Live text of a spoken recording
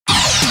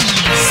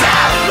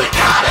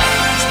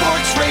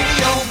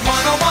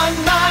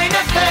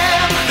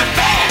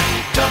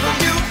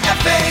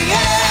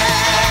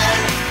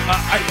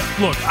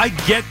Look, I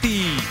get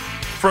the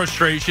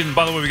frustration.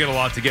 By the way, we got a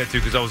lot to get to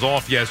because I was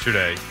off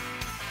yesterday.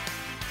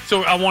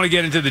 So I want to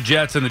get into the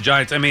Jets and the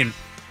Giants. I mean,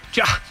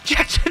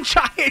 Jets and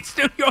Giants,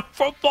 New York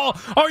football.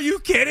 Are you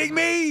kidding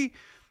me?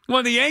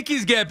 When the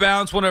Yankees get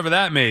bounced, whenever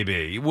that may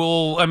be,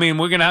 we're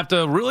going to have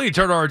to really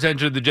turn our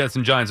attention to the Jets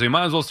and Giants. So we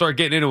might as well start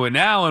getting into it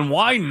now. And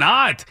why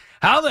not?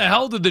 How the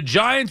hell did the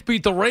Giants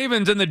beat the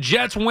Ravens and the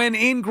Jets win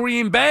in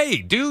Green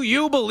Bay? Do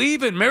you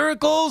believe in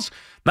miracles?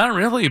 Not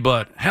really,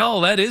 but hell,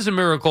 that is a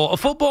miracle, a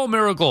football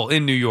miracle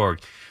in New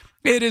York.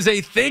 It is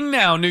a thing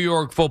now, New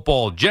York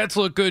football. Jets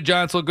look good,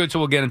 Giants look good, so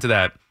we'll get into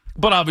that.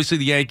 But obviously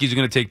the Yankees are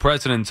going to take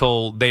precedent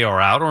until they are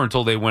out or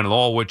until they win it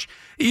all, which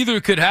either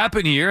could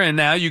happen here. And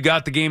now you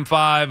got the Game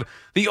 5,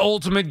 the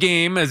ultimate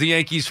game, as the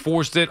Yankees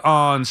forced it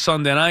on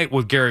Sunday night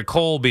with Garrett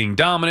Cole being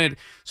dominant.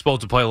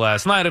 Supposed to play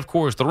last night, of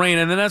course, the rain.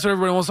 And then that's what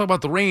everybody wants to talk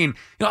about, the rain.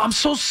 You know, I'm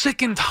so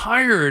sick and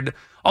tired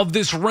of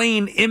this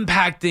rain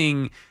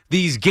impacting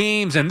these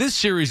games and this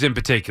series in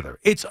particular.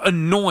 It's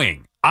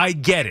annoying. I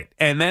get it.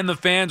 And then the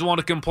fans want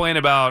to complain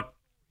about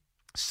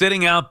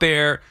sitting out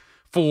there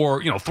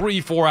for,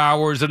 3-4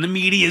 hours, and the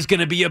media is going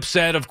to be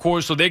upset, of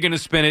course, so they're going to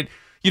spin it.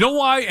 You know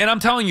why? And I'm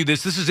telling you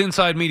this is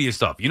inside media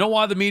stuff. You know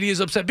why the media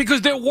is upset?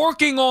 Because they're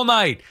working all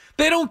night.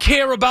 They don't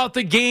care about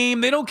the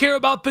game. They don't care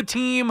about the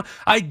team.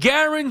 I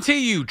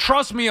guarantee you,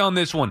 trust me on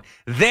this one,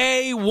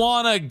 they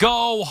want to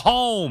go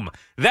home.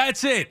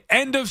 That's it.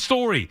 End of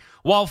story.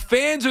 While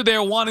fans are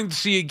there wanting to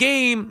see a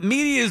game,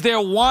 media is there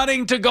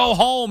wanting to go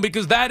home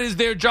because that is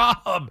their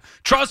job.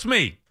 Trust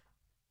me.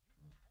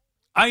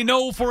 I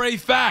know for a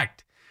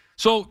fact.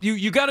 So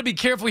you got to be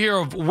careful here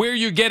of where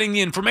you're getting the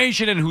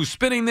information and who's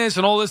spinning this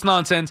and all this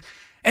nonsense.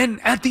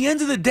 And at the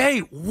end of the day,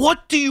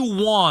 what do you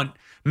want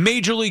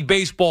Major League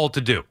Baseball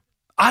to do?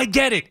 I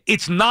get it.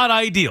 It's not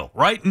ideal,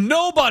 right?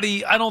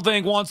 Nobody, I don't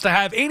think, wants to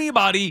have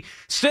anybody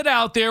sit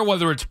out there,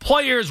 whether it's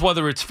players,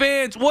 whether it's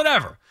fans,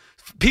 whatever.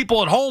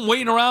 People at home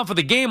waiting around for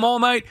the game all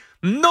night.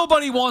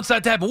 Nobody wants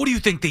that to happen. What do you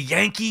think? The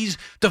Yankees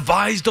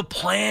devised a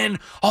plan?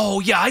 Oh,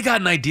 yeah, I got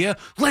an idea.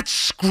 Let's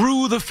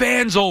screw the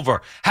fans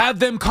over. Have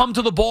them come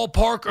to the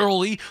ballpark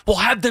early. We'll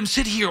have them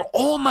sit here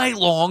all night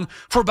long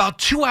for about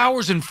 2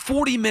 hours and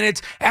 40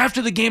 minutes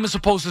after the game is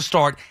supposed to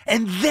start,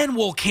 and then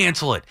we'll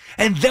cancel it.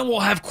 And then we'll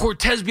have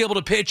Cortez be able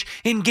to pitch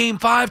in Game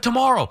 5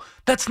 tomorrow.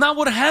 That's not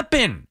what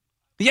happened.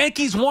 The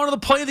Yankees wanted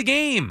to play the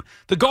game.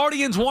 The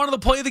Guardians wanted to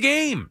play the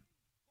game.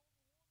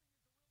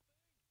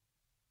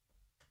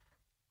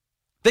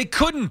 They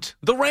couldn't.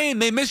 The rain,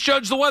 they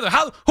misjudged the weather.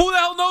 Who the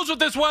hell knows with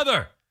this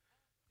weather?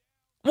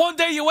 One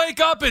day you wake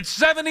up, it's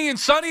 70 and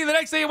sunny. The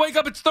next day you wake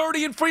up, it's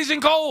 30 and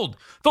freezing cold.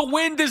 The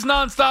wind is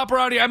nonstop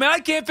around here. I mean, I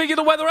can't figure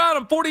the weather out.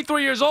 I'm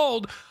 43 years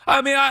old.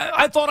 I mean,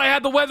 I thought I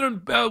had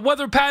the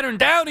weather pattern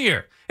down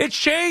here. It's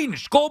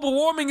changed. Global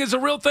warming is a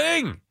real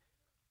thing.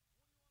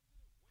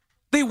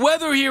 The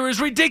weather here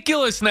is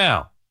ridiculous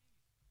now.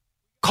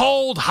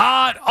 Cold,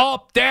 hot,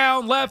 up,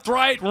 down, left,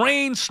 right,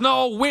 rain,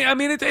 snow, wind. I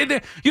mean,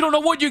 you don't know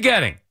what you're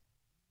getting.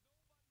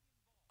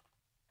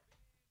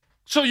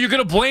 So you're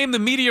going to blame the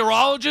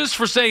meteorologists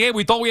for saying, hey,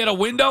 we thought we had a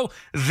window?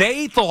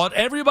 They thought,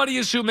 everybody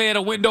assumed they had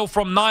a window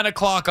from 9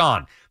 o'clock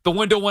on. The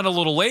window went a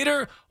little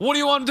later. What do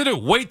you want them to do?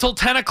 Wait till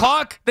 10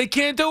 o'clock? They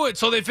can't do it.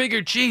 So they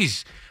figured,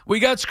 geez, we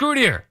got screwed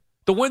here.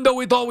 The window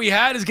we thought we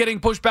had is getting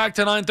pushed back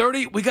to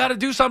 9:30. We got to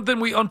do something.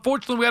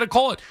 Unfortunately, we had to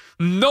call it.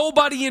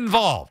 Nobody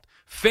involved.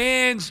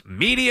 Fans,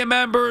 media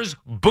members,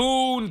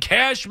 Boone,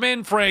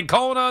 Cashman,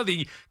 Francona,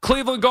 the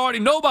Cleveland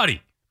Guardian,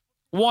 nobody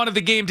wanted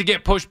the game to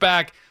get pushed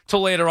back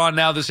till later on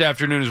now this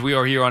afternoon as we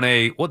are here on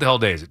what the hell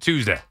day is it?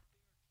 Tuesday.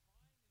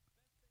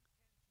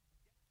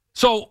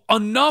 So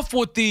enough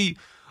with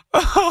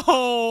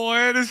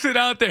I had to sit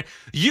out there.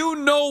 You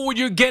know what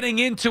you're getting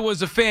into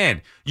as a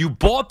fan. You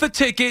bought the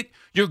ticket.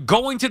 You're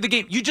going to the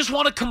game. You just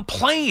want to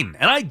complain.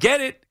 And I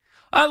get it.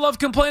 I love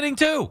complaining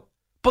too.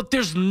 But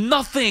there's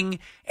nothing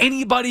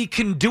anybody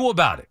can do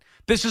about it.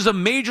 This is a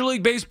Major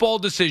League Baseball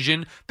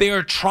decision. They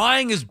are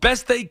trying as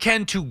best they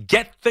can to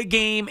get the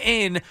game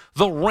in.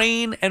 The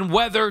rain and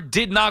weather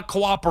did not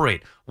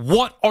cooperate.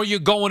 What are you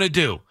going to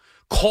do?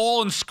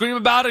 Call and scream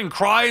about it and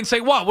cry and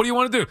say, what? What do you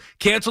want to do?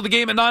 Cancel the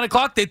game at 9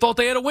 o'clock? They thought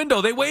they had a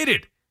window. They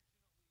waited.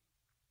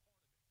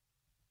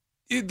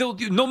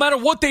 No matter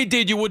what they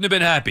did, you wouldn't have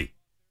been happy.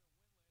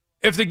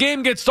 If the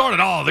game gets started,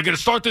 they're going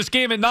to start this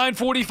game at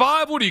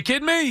 9:45? What, are you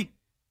kidding me?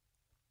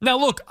 Now,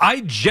 look,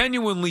 I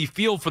genuinely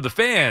feel for the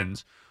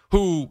fans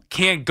who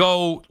can't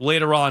go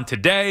later on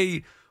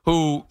today,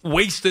 who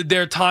wasted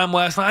their time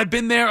last night. I've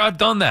been there. I've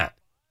done that.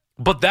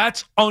 But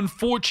that's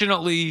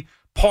unfortunately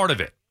part of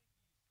it.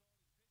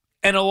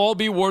 And it'll all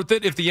be worth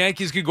it if the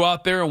Yankees could go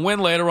out there and win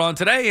later on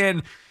today.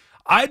 And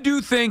I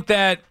do think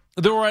that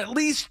there are at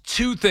least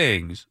two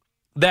things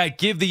that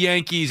give the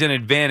Yankees an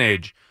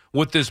advantage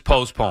with this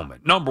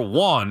postponement. Number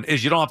one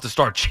is you don't have to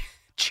start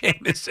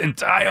Jameson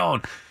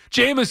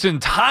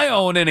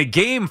Taillon in a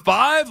Game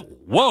 5?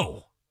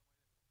 Whoa.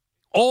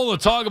 All the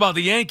talk about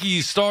the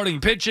Yankees starting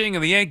pitching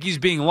and the Yankees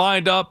being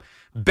lined up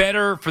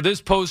better for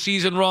this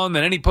postseason run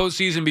than any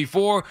postseason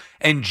before,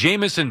 and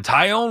Jameson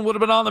Taillon would have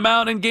been on the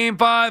mound in Game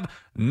 5?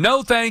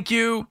 No, thank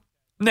you.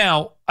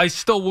 Now, I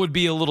still would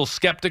be a little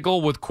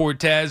skeptical with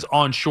Cortez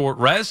on short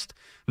rest.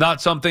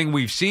 Not something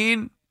we've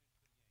seen.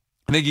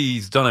 I think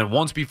he's done it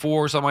once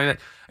before or something like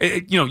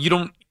that.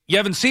 You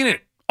haven't seen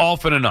it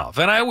often enough.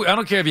 And I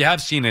don't care if you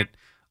have seen it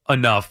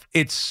enough.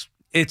 It's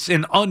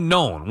an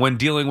unknown when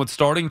dealing with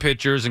starting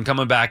pitchers and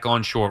coming back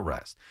on short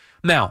rest.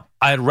 Now,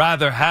 I'd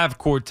rather have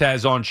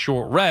Cortez on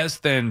short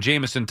rest than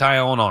Jameson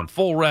Taillon on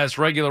full rest,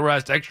 regular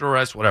rest, extra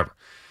rest, whatever.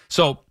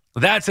 So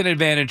that's an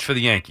advantage for the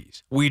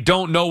Yankees. We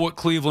don't know what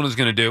Cleveland is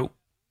going to do.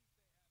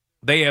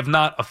 They have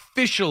not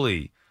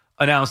officially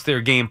announced their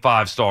Game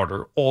 5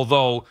 starter,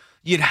 although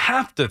you'd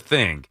have to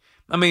think,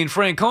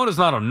 Francona's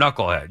not a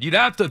knucklehead. You'd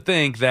have to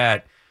think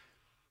that,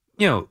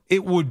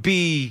 it would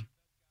be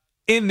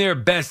in their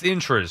best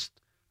interest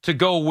to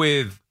go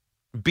with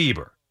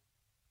Bieber.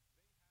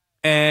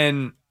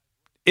 And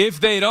if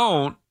they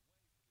don't,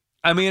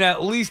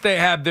 at least they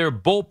have their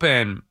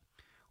bullpen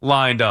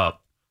lined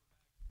up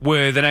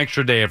with an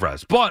extra day of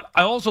rest. But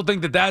I also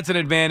think that that's an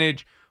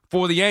advantage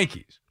for the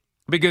Yankees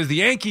because the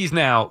Yankees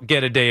now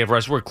get a day of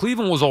rest where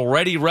Cleveland was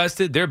already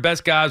rested. Their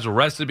best guys were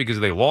rested because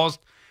they lost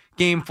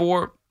Game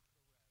 4.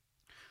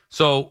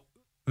 So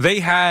they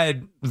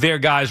had their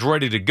guys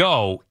ready to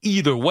go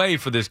either way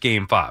for this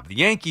Game 5. The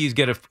Yankees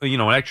get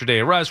an extra day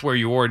of rest where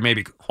you're worried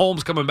maybe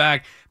Holmes coming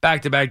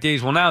back-to-back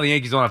days. Well, now the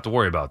Yankees don't have to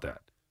worry about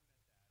that.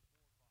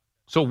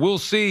 So we'll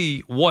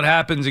see what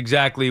happens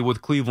exactly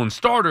with Cleveland's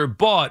starter,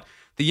 but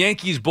the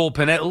Yankees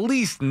bullpen at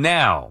least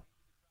now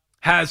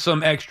has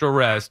some extra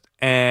rest,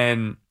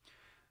 and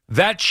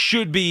that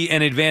should be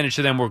an advantage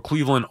to them where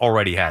Cleveland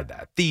already had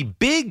that. The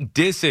big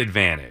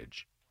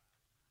disadvantage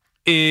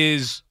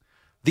is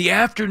the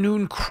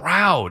afternoon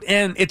crowd,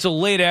 and it's a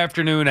late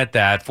afternoon at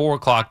that, 4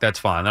 o'clock, that's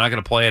fine. They're not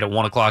going to play it at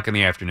 1 o'clock in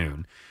the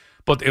afternoon,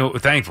 but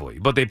thankfully.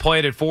 But they play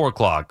it at 4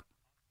 o'clock,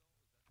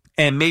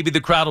 and maybe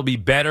the crowd will be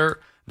better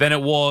than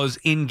it was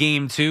in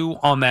Game 2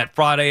 on that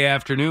Friday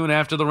afternoon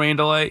after the rain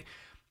delay.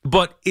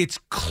 But it's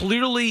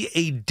clearly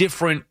a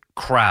different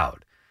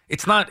crowd.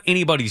 It's not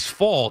anybody's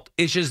fault.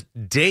 It's just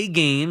day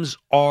games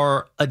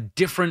are a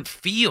different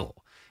feel.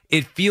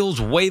 It feels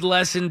way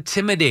less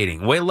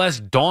intimidating, way less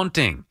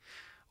daunting.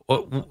 I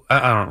don't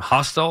know,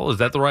 hostile, is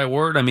that the right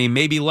word?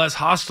 Maybe less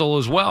hostile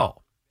as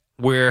well,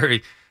 where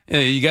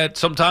you got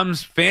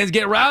sometimes fans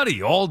get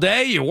rowdy all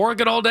day. You're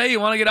working all day.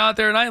 You want to get out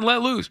there at night and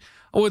let loose.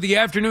 Or the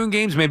afternoon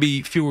games,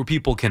 maybe fewer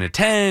people can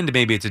attend.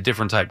 Maybe it's a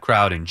different type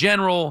crowd in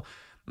general.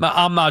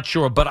 I'm not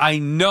sure, but I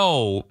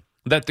know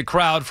that the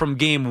crowd from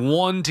Game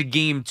 1 to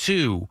Game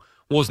 2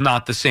 was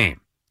not the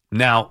same.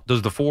 Now,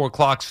 does the 4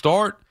 o'clock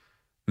start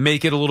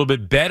make it a little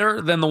bit better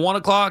than the 1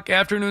 o'clock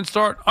afternoon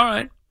start? All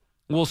right,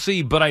 we'll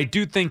see. But I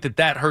do think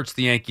that hurts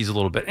the Yankees a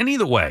little bit. And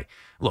either way,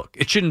 look,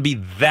 it shouldn't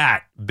be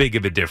that big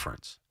of a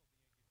difference.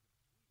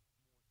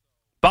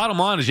 Bottom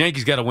line is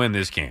Yankees got to win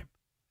this game.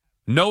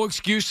 No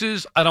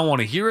excuses. I don't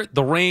want to hear it.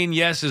 The rain,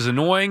 yes, is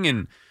annoying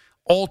and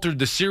altered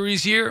the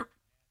series here.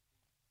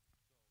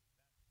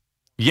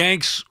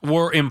 Yanks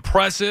were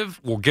impressive.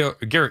 Well,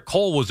 Garrett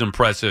Cole was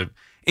impressive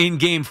in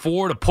Game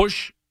 4 to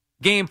push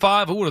Game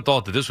 5. Who would have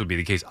thought that this would be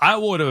the case? I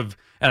would have,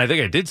 and I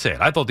think I did say it,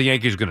 I thought the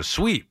Yankees were going to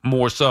sweep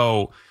more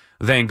so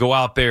than go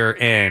out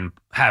there and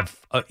have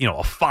a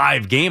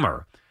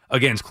 5-gamer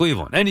against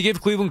Cleveland. And you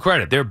give Cleveland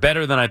credit. They're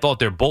better than I thought.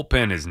 Their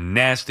bullpen is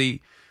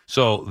nasty.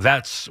 So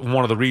that's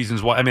one of the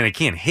reasons why. They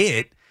can't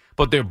hit,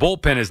 but their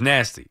bullpen is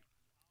nasty.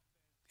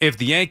 If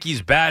the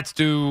Yankees bats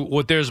do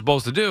what they're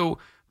supposed to do,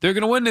 they're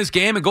going to win this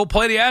game and go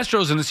play the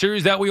Astros in the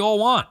series that we all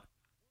want.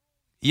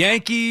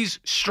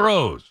 Yankees,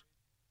 Stros.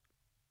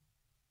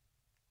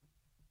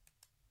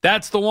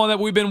 That's the one that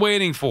we've been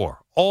waiting for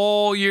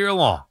all year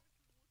long.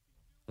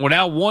 We're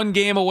now 1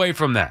 game away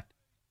from that.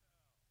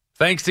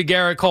 Thanks to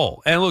Garrett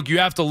Cole. And look, you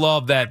have to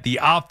love that the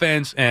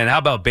offense, and how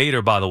about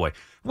Bader, by the way?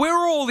 Where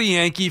are all the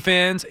Yankee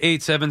fans?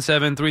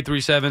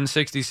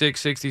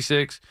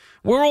 877-337-6666.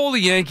 Where are all the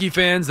Yankee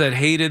fans that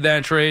hated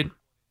that trade?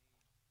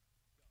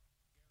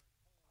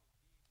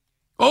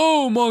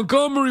 Oh,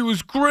 Montgomery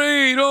was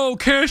great. Oh,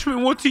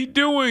 Cashman, what's he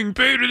doing?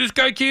 Bader, this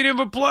guy can't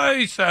even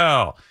play,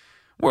 Sal.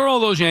 Where are all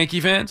those Yankee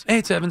fans?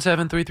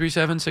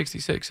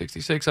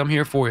 877-337-6666. I'm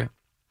here for you.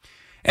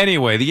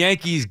 Anyway, the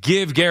Yankees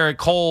give Garrett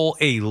Cole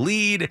a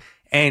lead,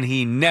 and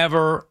he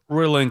never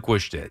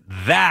relinquished it.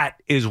 That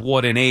is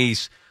what an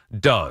ace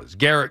does.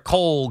 Garrett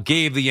Cole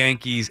gave the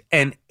Yankees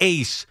an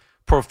ace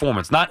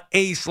performance. Not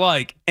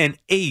ace-like, an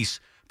ace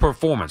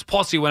performance.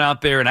 Plus, he went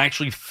out there and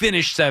actually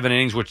finished 7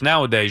 innings, which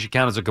nowadays you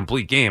count as a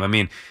complete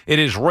game. It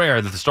is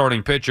rare that the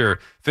starting pitcher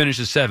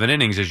finishes 7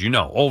 innings, as you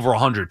know. Over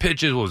 100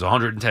 pitches, was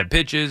 110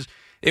 pitches.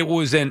 It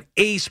was an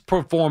ace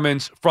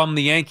performance from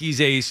the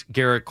Yankees ace,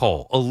 Garrett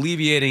Cole,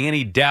 alleviating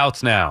any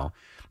doubts now.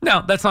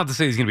 Now, that's not to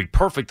say he's going to be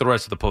perfect the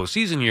rest of the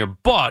postseason here,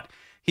 but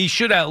he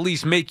should at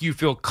least make you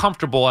feel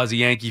comfortable as a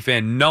Yankee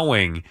fan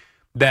knowing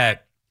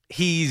that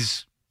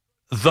he's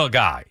the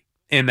guy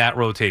in that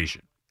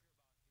rotation.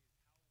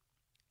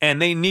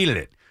 And they needed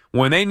it.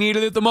 When they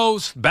needed it the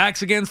most,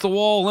 backs against the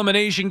wall,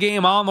 elimination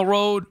game on the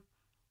road,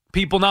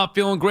 people not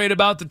feeling great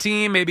about the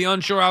team, maybe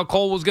unsure how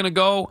Cole was going to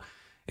go.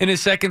 in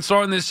his second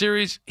start in this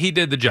series, he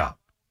did the job.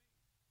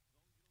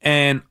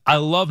 And I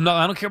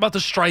don't care about the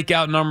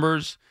strikeout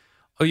numbers.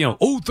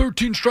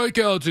 13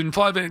 strikeouts in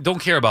 5 innings. Don't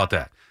care about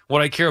that.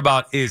 What I care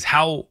about is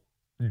how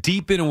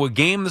deep into a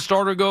game the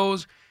starter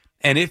goes,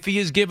 and if he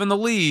is given the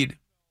lead,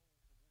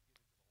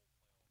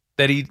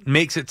 that he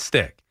makes it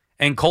stick.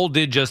 And Cole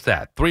did just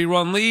that.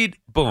 3-run lead,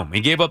 boom. He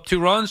gave up 2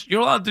 runs.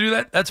 You're allowed to do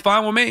that. That's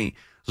fine with me,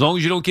 as long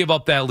as you don't give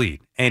up that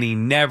lead. And he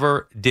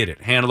never did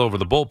it. Handled over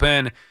the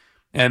bullpen,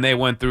 and they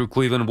went through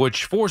Cleveland,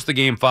 which forced the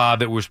Game 5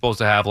 that we were supposed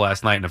to have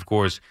last night. And, of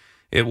course,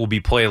 it will be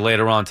played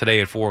later on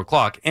today at 4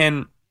 o'clock.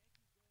 And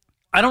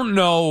I don't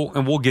know,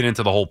 and we'll get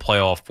into the whole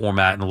playoff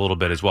format in a little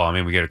bit as well. I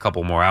mean, we get a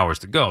couple more hours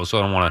to go, so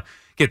I don't want to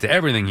get to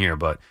everything here.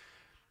 But,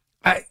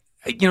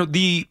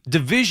 the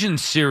division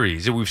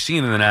series that we've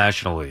seen in the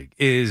National League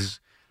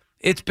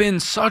it's been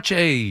such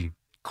a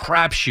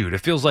crapshoot. It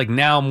feels like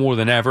now more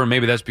than ever.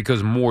 Maybe that's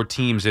because more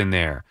teams in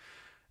there.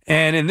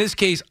 And in this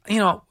case,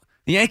 the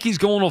Yankees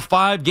going to a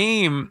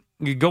 5-game,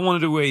 going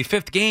into a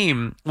 5th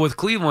game with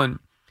Cleveland.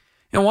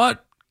 You know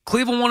what?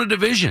 Cleveland won a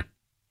division.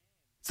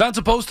 It's not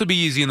supposed to be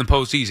easy in the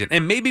postseason.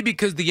 And maybe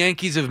because the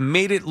Yankees have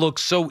made it look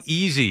so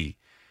easy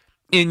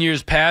in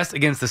years past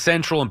against the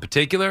Central in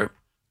particular,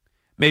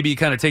 maybe you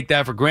kind of take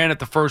that for granted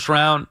the first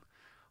round.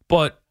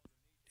 But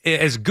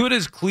as good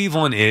as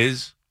Cleveland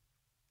is,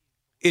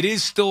 it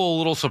is still a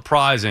little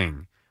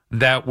surprising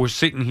that we're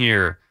sitting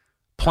here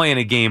playing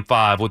a Game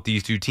 5 with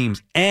these two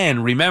teams.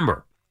 And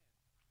remember,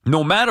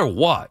 no matter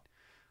what,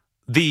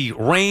 the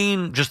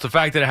rain, just the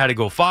fact that it had to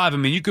go 5, I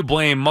mean, you could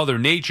blame Mother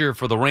Nature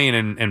for the rain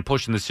and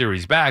pushing the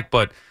series back,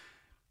 but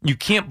you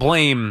can't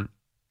blame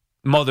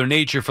Mother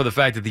Nature for the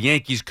fact that the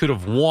Yankees could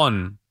have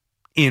won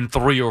in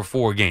 3 or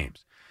 4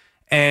 games.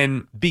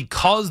 And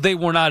because they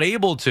were not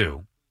able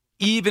to,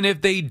 even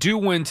if they do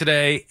win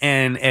today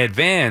and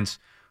advance,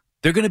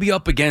 they're going to be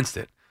up against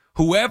it.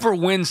 Whoever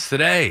wins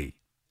today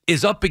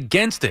is up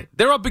against it.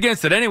 They're up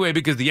against it anyway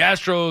because the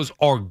Astros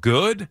are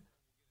good,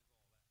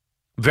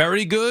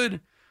 very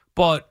good,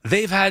 but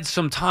they've had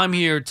some time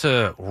here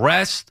to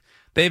rest.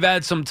 They've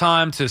had some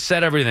time to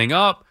set everything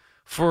up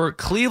for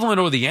Cleveland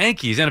or the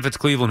Yankees. And if it's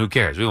Cleveland, who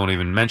cares? We won't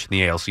even mention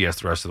the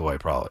ALCS the rest of the way,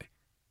 probably.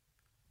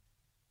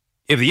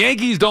 If the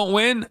Yankees don't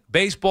win,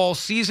 baseball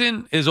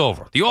season is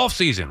over. The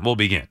offseason will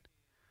begin.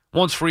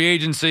 Once free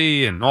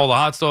agency and all the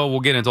hot stuff,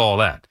 we'll get into all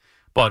that.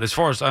 But as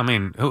far as,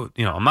 I'm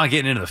not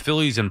getting into the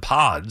Phillies and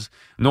Pods,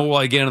 nor will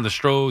I get into the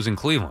Stros and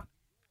Cleveland.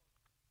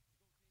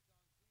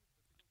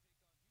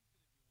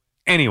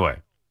 Anyway,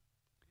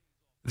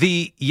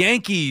 the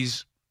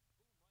Yankees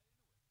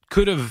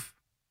could have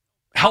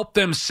helped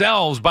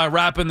themselves by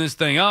wrapping this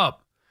thing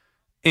up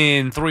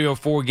in 3 or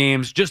 4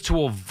 games just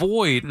to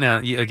avoid, now,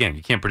 again,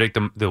 you can't predict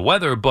the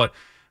weather, but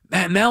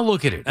man, now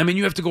look at it. I mean,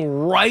 you have to go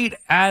right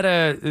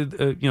at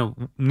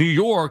New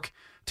York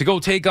to go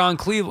take on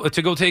Cleveland,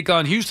 to go take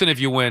on Houston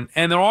if you win,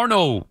 and there are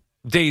no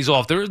days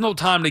off. There is no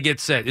time to get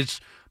set. It's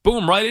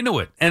boom, right into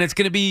it. And it's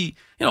going to be,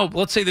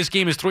 let's say this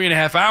game is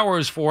 3.5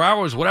 hours, 4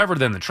 hours, whatever,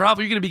 then the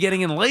travel, you're going to be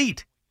getting in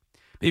late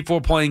before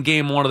playing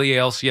game 1 of the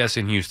ALCS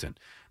in Houston.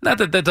 Not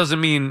that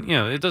doesn't mean,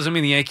 it doesn't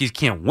mean the Yankees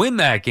can't win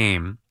that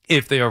game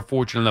if they are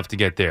fortunate enough to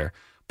get there.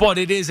 But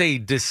it is a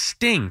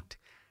distinct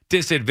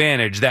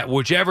disadvantage that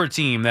whichever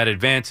team that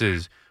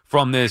advances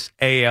from this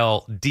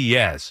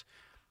ALDS,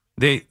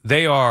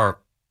 they are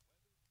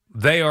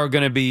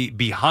going to be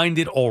behind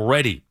it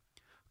already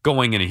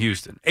going into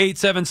Houston.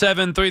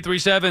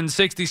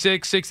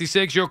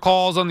 877-337-6666. Your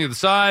calls on the other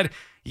side.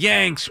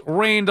 Yanks,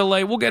 rain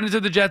delay. We'll get into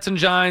the Jets and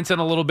Giants in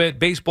a little bit.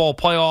 Baseball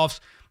playoffs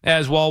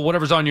as well.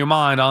 Whatever's on your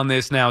mind on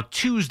this now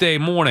Tuesday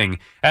morning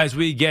as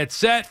we get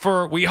set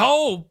for, we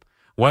hope,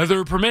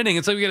 weather permitting.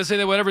 It's like we got to say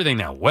that with everything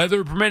now.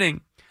 Weather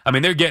permitting. I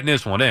mean, they're getting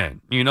this one in.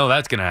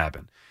 That's going to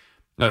happen.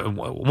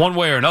 One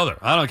way or another.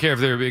 I don't care if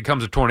there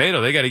becomes a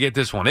tornado. They got to get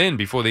this one in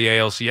before the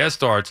ALCS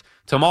starts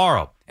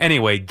tomorrow.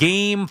 Anyway,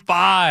 Game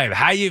 5.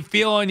 How you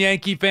feeling,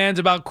 Yankee fans,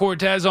 about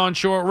Cortez on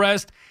short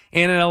rest?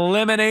 In an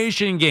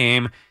elimination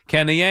game,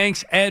 can the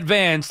Yanks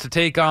advance to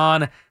take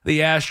on the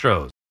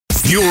Astros?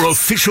 Your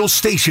official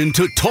station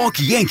to talk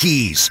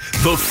Yankees.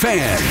 The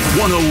Fan,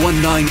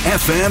 101.9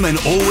 FM, and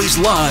always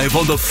live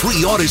on the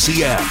free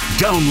Odyssey app.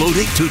 Download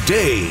it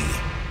today.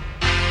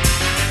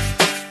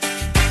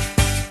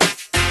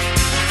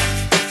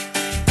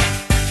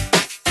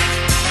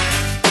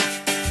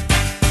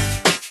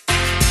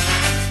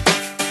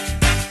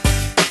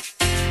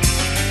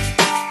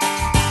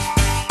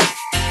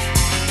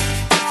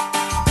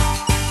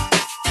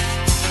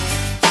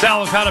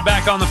 Sal Licata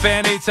back on the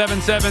Fan,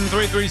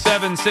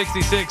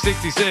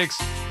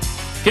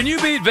 877-337-6666. Can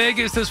you beat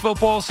Vegas this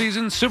football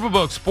season?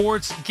 Superbook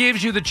Sports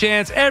gives you the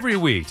chance every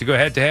week to go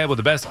head-to-head with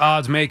the best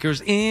odds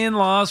makers in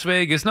Las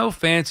Vegas. No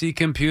fancy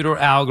computer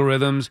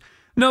algorithms.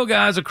 No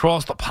guys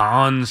across the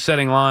pond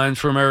setting lines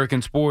for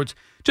American sports.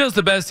 Just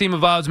the best team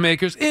of odds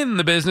makers in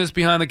the business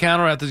behind the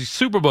counter at the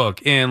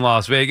Superbook in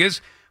Las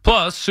Vegas.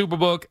 Plus,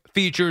 Superbook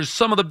features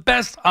some of the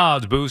best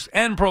odds boosts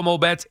and promo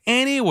bets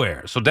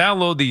anywhere. So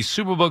download the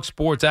Superbook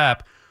Sports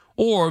app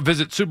Or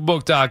visit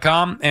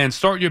Superbook.com and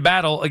start your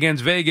battle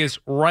against Vegas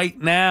right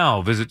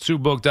now. Visit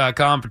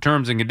Superbook.com for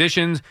terms and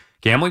conditions.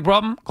 Gambling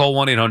problem? Call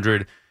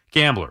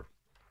 1-800-GAMBLER.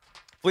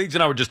 Fleegs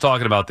and I were just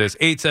talking about this.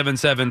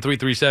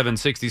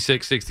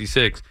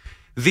 877-337-6666.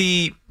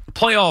 The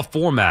playoff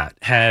format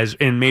has,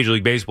 in Major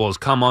League Baseball, has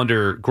come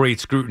under great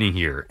scrutiny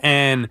here.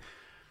 And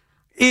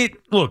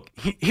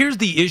here's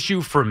the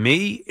issue for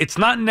me. It's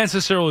not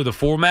necessarily the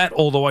format,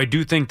 although I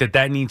do think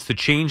that needs to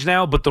change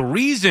now. But the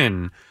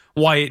reason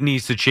why it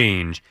needs to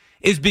change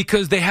is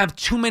because they have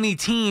too many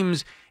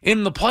teams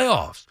in the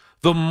playoffs.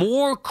 The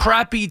more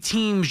crappy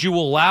teams you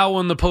allow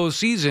in the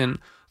postseason,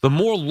 the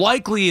more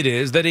likely it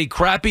is that a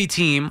crappy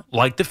team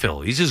like the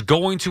Phillies is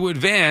going to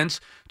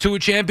advance to a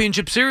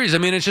championship series. I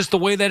mean, it's just the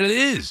way that it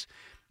is.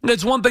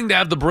 It's one thing to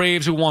have the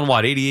Braves who won,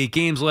 88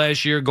 games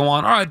last year, go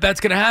on, all right, that's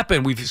going to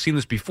happen. We've seen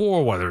this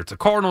before, whether it's the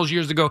Cardinals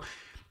years ago.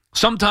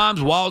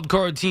 Sometimes wild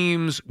card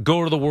teams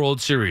go to the World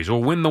Series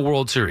or win the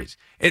World Series.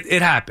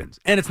 It happens.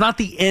 And it's not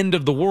the end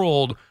of the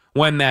world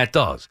when that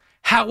does.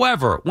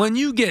 However, when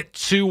you get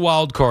two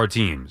wild card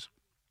teams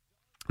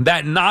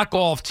that knock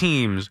off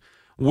teams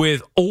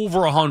with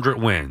over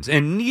 100 wins,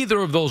 and neither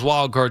of those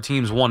wild card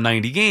teams won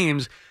 90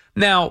 games,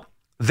 now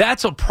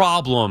that's a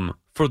problem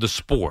for the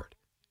sport.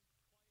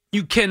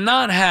 You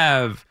cannot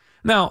have...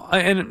 Now,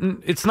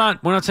 and it's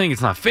not, we're not saying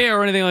it's not fair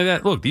or anything like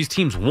that. Look, these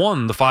teams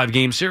won the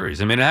 5-game series.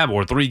 I mean, it happened,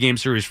 or 3-game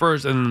series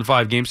first and then the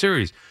 5-game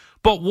series.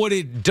 But what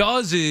it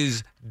does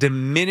is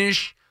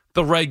diminish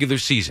the regular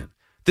season.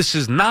 This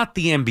is not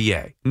the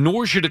NBA,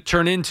 nor should it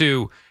turn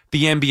into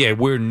the NBA,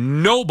 where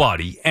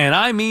nobody, and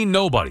I mean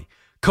nobody,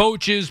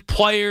 coaches,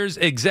 players,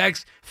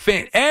 execs,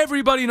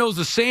 everybody knows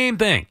the same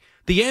thing.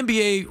 The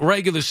NBA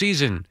regular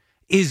season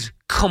is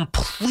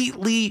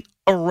completely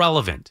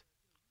irrelevant.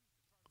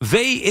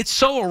 It's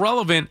so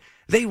irrelevant,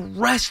 they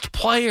rest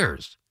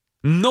players.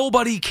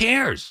 Nobody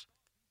cares.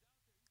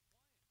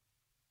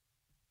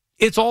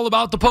 It's all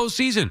about the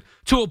postseason,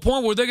 to a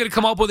point where they're going to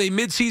come up with a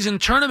midseason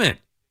tournament.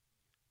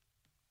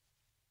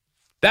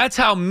 That's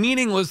how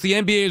meaningless the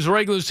NBA's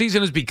regular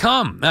season has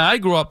become. Now,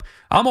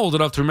 I'm old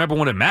enough to remember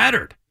when it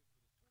mattered,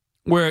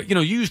 where, you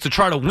used to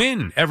try to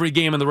win every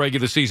game in the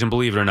regular season,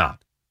 believe it or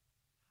not.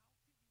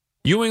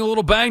 Ewing a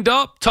little banged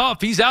up,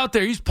 tough. He's out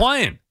there. He's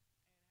playing.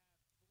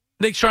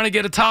 Nick's trying to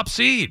get a top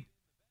seed,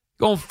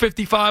 going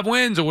 55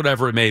 wins or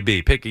whatever it may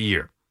be. Pick a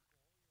year.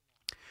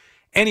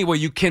 Anyway,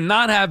 you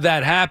cannot have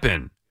that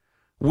happen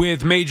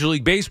with Major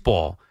League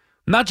Baseball,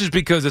 not just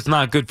because it's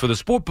not good for the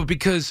sport, but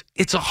because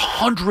it's a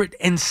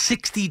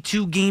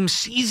 162-game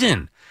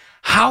season.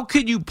 How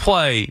could you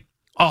play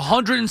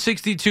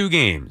 162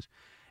 games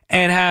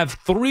and have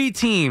 3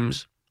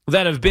 teams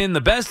that have been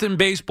the best in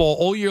baseball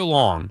all year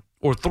long,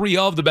 or 3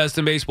 of the best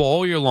in baseball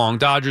all year long,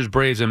 Dodgers,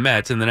 Braves, and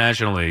Mets in the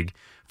National League,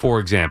 for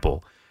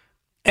example,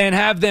 and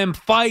have them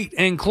fight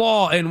and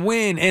claw and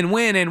win and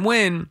win and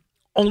win,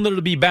 only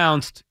to be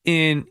bounced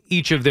in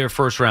each of their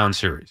first-round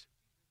series?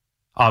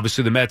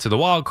 Obviously, the Mets are the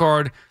wild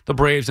card. The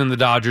Braves and the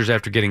Dodgers,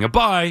 after getting a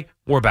bye,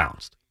 were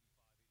bounced.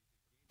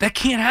 That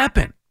can't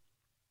happen.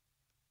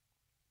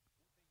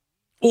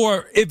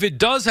 Or if it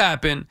does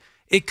happen,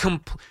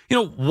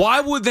 why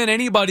would then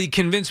anybody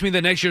convince me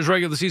that next year's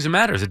regular season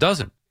matters? It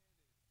doesn't.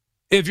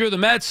 If you're the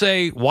Mets,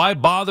 say, why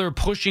bother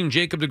pushing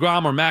Jacob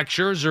deGrom or Max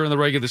Scherzer in the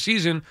regular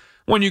season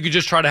when you could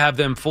just try to have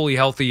them fully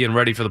healthy and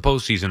ready for the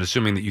postseason,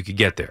 assuming that you could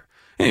get there?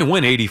 And you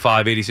win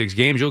 85, 86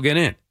 games, you'll get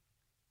in.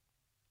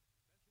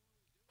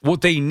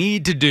 What they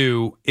need to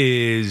do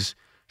is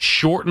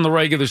shorten the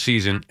regular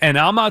season. And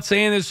I'm not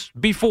saying this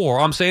before.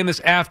 I'm saying this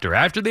after.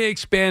 After they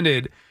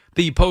expanded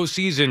the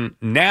postseason,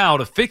 now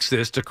to fix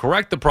this, to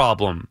correct the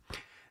problem,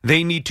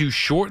 they need to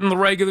shorten the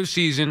regular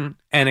season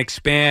and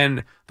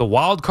expand the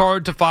wild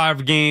card to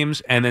 5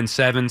 games and then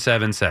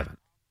 7-7-7.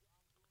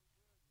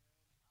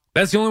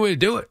 That's the only way to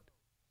do it.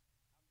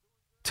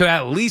 To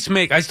at least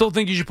I still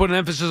think you should put an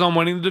emphasis on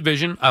winning the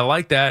division. I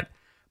like that.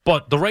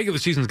 But the regular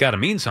season's got to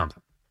mean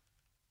something.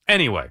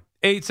 Anyway,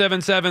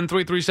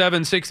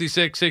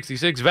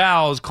 877-337-6666.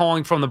 Val is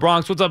calling from the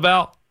Bronx. What's up,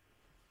 Val?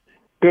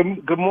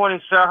 Good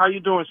morning, sir. How you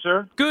doing,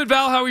 sir? Good,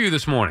 Val. How are you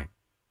this morning?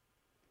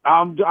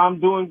 I'm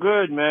doing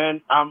good,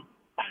 man.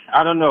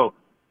 I don't know.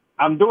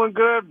 I'm doing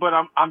good, but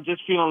I'm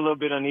just feeling a little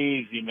bit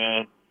uneasy,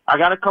 man. I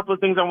got a couple of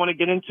things I want to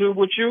get into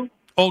with you.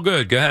 Oh,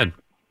 good. Go ahead.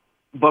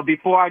 But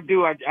before I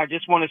do, I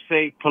just want to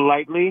say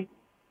politely,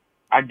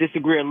 I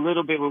disagree a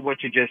little bit with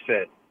what you just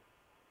said.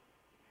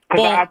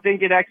 Because I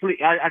think it actually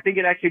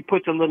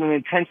puts a little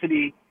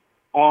intensity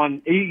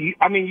on.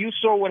 You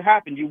saw what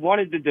happened. You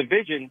wanted the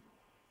division,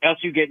 else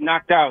you get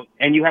knocked out,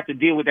 and you have to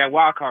deal with that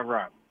wild card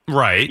round.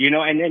 Right.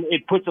 And then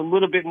it puts a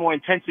little bit more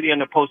intensity on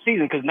the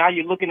postseason, because now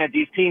you're looking at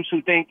these teams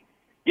who think,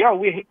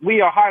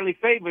 we are highly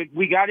favored.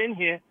 We got in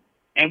here,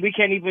 and we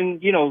can't even,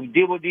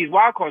 deal with these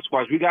wild card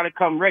squads. We got to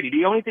come ready.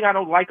 The only thing I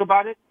don't like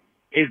about it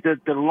is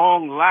the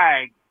long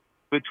lag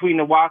between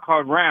the wild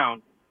card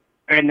round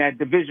and that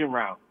division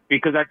round,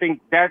 because I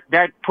think that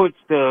puts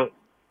the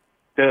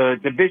the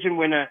division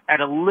winner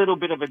at a little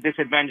bit of a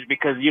disadvantage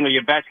because,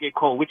 your bats get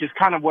cold, which is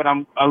kind of what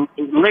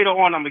later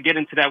on I'm going to get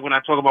into that when I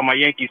talk about my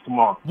Yankees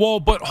tomorrow. Well,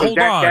 but hold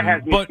on. That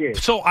has me but scared.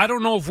 So I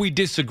don't know if we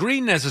disagree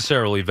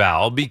necessarily,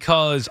 Val,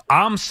 because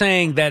I'm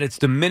saying that it's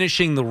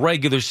diminishing the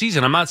regular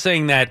season. I'm not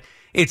saying that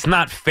it's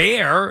not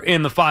fair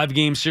in the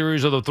 5-game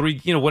series or the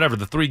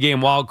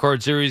 3-game wild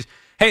card series.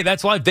 Hey,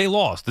 that's life. They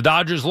lost. The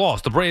Dodgers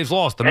lost. The Braves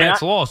lost. The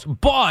Mets lost.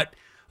 But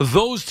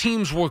those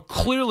teams were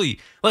clearly,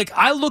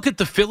 I look at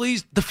the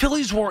Phillies. The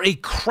Phillies were a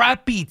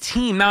crappy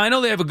team. Now, I know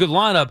they have a good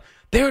lineup.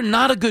 They're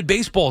not a good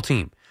baseball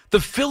team.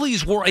 The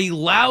Phillies were a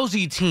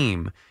lousy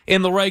team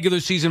in the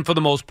regular season for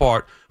the most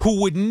part,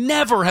 who would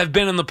never have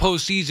been in the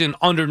postseason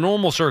under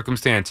normal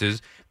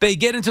circumstances. They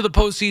get into the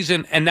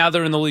postseason, and now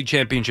they're in the League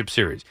Championship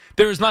Series.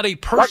 There is not a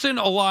person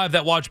alive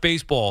that watched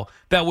baseball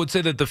that would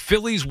say that the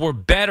Phillies were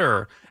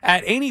better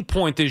at any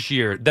point this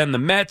year than the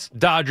Mets,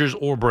 Dodgers,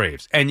 or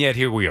Braves. And yet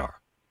here we are.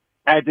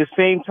 At the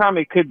same time,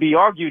 it could be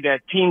argued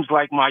that teams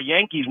like my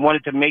Yankees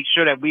wanted to make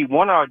sure that we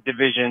won our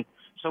division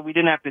so we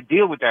didn't have to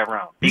deal with that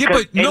round. But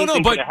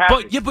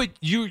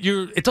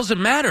it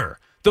doesn't matter.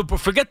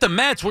 Forget the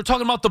Mets. We're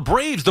talking about the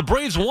Braves. The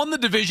Braves won the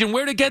division.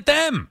 Where to get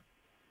them?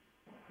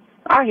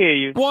 I hear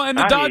you. Well, and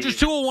the Dodgers,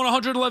 too, won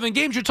 111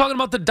 games. You're talking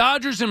about the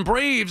Dodgers and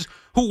Braves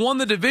who won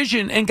the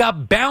division and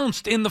got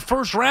bounced in the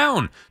first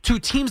round to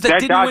teams that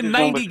didn't win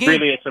 90 games.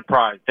 Really a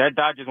surprise. That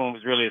Dodgers one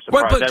was really a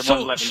surprise.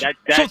 Right,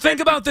 so think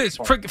about this.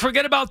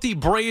 Forget about the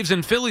Braves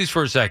and Phillies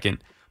for a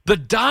second. The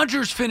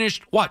Dodgers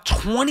finished,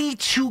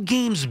 22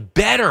 games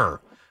better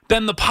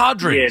than the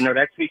Padres. Yeah, no,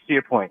 that speaks to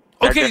your point.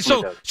 Okay,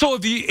 so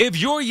if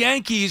your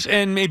Yankees,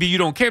 and maybe you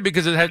don't care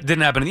because it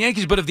didn't happen to the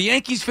Yankees, but if the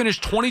Yankees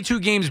finished 22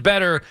 games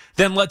better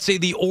than, let's say,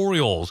 the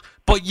Orioles,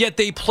 but yet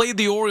they played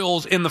the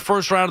Orioles in the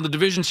first round of the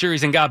division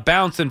series and got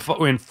bounced in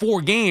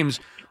 4 games,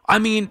 I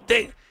mean,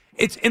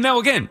 and now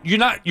again,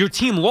 your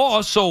team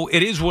lost, so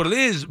it is what it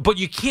is, but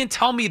you can't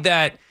tell me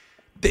that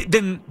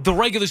then the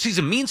regular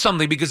season means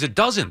something because it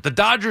doesn't. The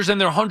Dodgers and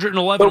their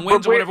 111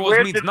 wins or whatever it was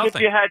means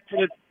nothing.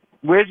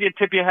 Where's your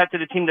tip you had to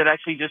the team that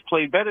actually just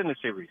played better in the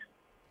series?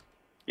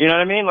 You know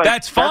what I mean?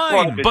 That's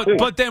fine,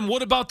 but then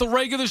what about the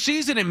regular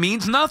season? It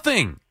means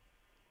nothing.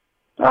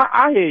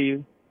 I hear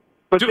you.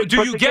 But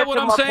do you get what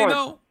I'm saying,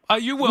 though?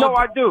 You will. No,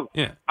 I do.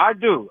 Yeah. I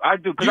do.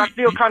 Because I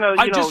feel kind of,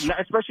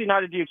 especially now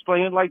that you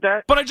explain it like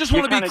that. But I just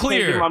want to be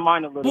clear. Changing my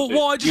mind a little bit.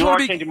 Well, I just want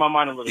to be changing my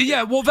mind a little bit.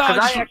 Yeah, well, Val,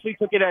 because I actually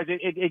took it as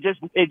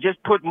it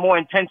just put more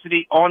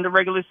intensity on the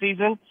regular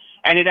season,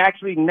 and it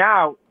actually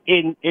now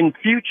in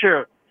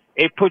future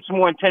it puts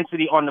more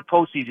intensity on the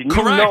postseason.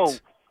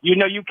 Correct.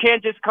 You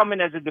can't just come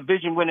in as a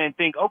division winner and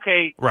think,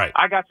 okay, right,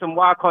 I got some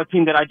wild card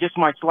team that I just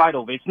might slide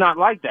over. It's not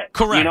like that.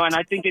 Correct. And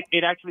I think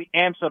it actually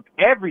amps up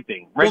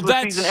everything,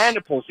 regular season and the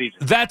postseason.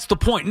 That's the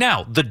point.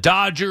 Now, the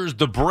Dodgers,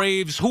 the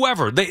Braves,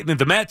 whoever,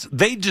 the Mets,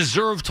 they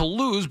deserve to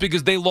lose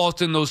because they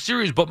lost in those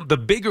series. But the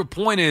bigger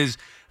point is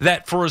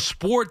that for a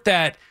sport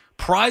that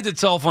prides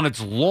itself on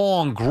its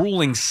long,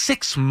 grueling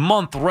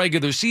 6-month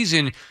regular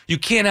season, you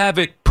can't have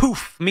it,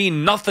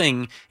 mean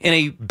nothing in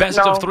a best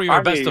of 3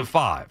 or best of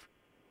 5.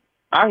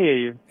 I hear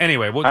you.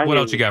 Anyway, what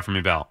else you got for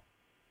me, Val?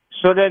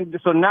 So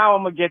now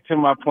I'm going to get to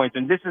my point,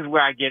 and this is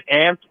where I get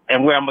amped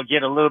and where I'm going to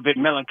get a little bit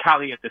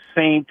melancholy at the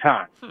same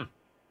time.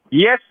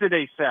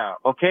 Yesterday, Sal,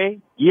 okay?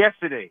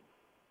 Yesterday,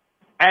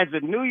 as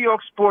a New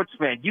York sports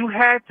fan, you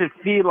had to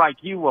feel like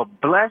you were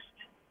blessed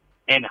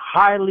and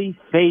highly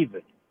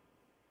favored.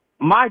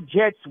 My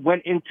Jets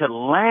went into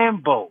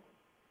Lambeau.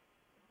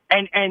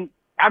 And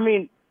I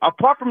mean,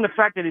 apart from the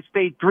fact that it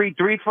stayed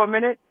 3-3 for a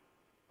minute,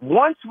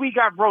 once we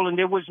got rolling,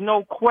 there was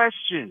no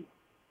question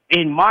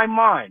in my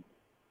mind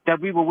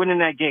that we were winning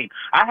that game.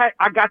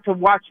 I got to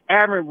watch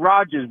Aaron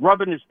Rodgers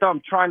rubbing his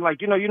thumb, trying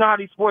you know how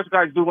these sports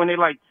guys do when they're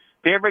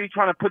already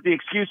trying to put the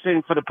excuse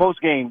in for the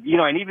post game,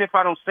 and even if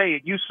I don't say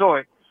it, you saw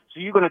it, so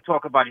you're going to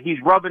talk about it.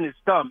 He's rubbing his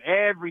thumb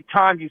every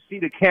time you see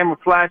the camera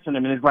flashing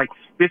him, and it's like,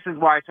 this is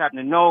why it's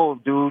happening. No,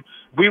 dude,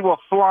 we were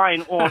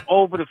flying all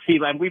over the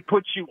field, and we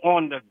put you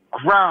on the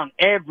ground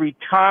every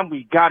time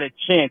we got a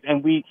chance,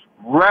 and we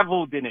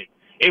reveled in it.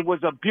 It was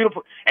a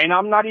beautiful, and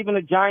I'm not even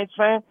a Giants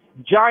fan.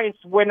 Giants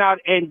went out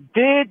and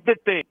did the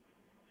thing.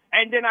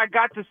 And then I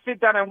got to sit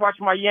down and watch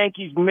my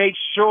Yankees make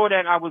sure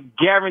that I was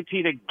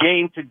guaranteed a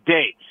game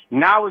today.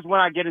 Now is when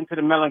I get into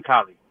the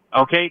melancholy,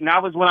 okay?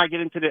 Now is when I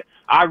get into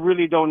I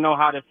really don't know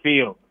how to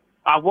feel.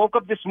 I woke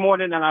up this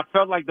morning and I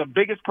felt like the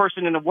biggest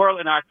person in the world,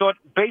 and I thought,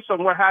 based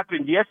on what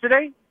happened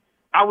yesterday,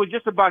 I was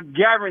just about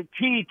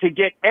guaranteed to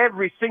get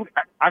every single,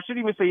 I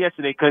shouldn't even say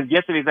yesterday because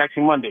yesterday is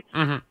actually Monday.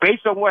 Mm-hmm.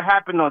 Based on what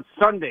happened on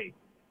Sunday,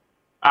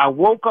 I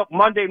woke up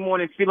Monday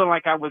morning feeling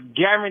like I was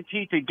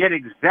guaranteed to get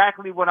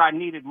exactly what I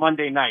needed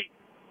Monday night.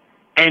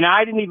 And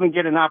I didn't even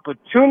get an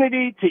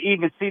opportunity to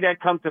even see that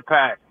come to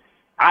pass.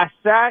 I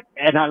sat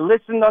and I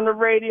listened on the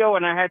radio,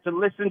 and I had to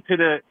listen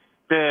to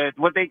it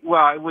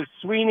was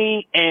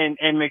Sweeney and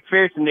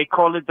McPherson. They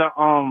called it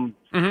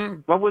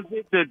what was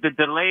it? The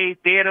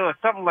delayed theater or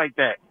something like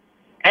that.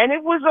 And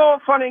it was all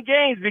fun and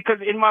games because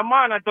in my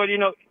mind I thought,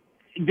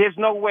 there's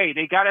no way.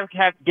 They got to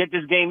get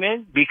this game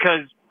in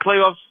because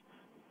playoffs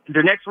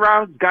the next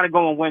round's got to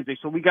go on Wednesday,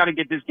 so we got to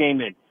get this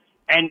game in.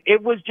 And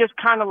it was just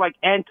kind of like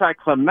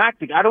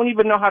anticlimactic. I don't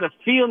even know how to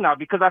feel now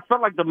because I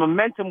felt like the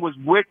momentum was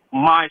with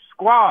my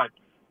squad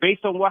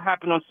based on what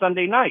happened on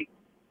Sunday night.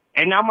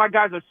 And now my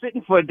guys are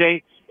sitting for a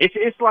day.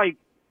 It's like,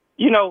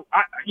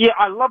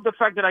 I love the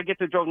fact that I get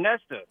to Joe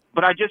Nesta,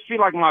 but I just feel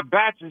like my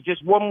bats is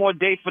just one more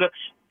day for the.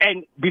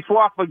 And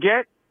before I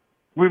forget,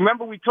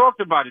 remember we talked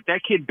about it.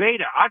 That kid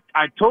Beta,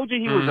 I told you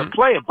he was a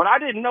player, but I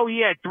didn't know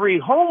he had 3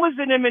 homers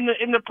in him in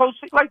the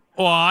postseason. Like,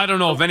 well, I don't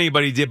know if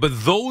anybody did, but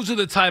those are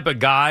the type of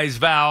guys,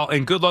 Val.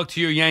 And good luck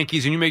to your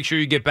Yankees, and you make sure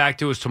you get back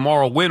to us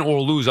tomorrow, win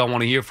or lose. I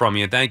want to hear from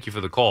you. And thank you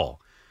for the call.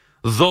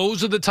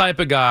 Those are the type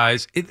of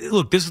guys.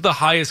 Look, this is the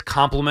highest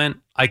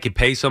compliment I could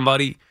pay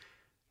somebody.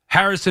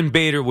 Harrison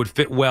Bader would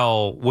fit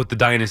well with the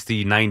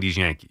Dynasty 90s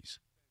Yankees.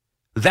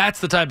 That's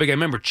the type of guy.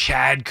 Remember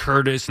Chad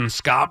Curtis and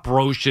Scott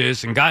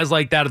Brocious and guys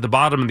like that at the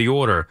bottom of the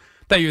order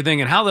that you're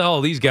thinking, how the hell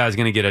are these guys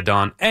going to get it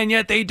done? And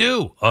yet they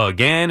do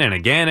again and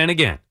again and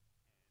again.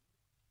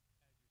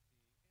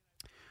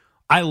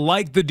 I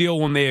like the deal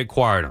when they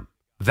acquired him.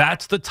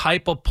 That's the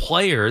type of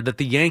player that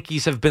the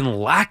Yankees have been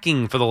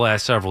lacking for the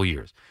last several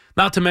years.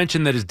 Not to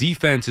mention that his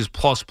defense is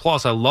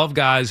plus. I love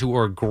guys who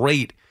are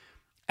great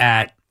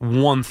at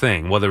one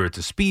thing, whether it's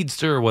a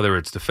speedster, whether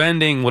it's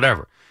defending,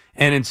 whatever.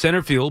 And in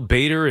center field,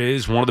 Bader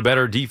is one of the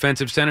better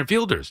defensive center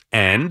fielders.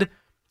 And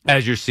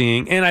as you're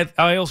seeing, and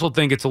I also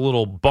think it's a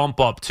little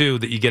bump up, too,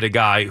 that you get a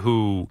guy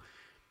who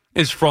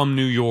is from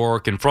New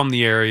York and from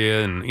the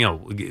area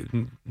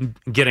and,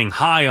 getting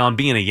high on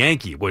being a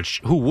Yankee,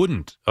 which who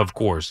wouldn't, of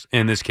course,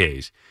 in this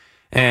case,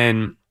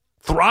 and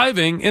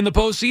thriving in the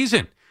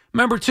postseason.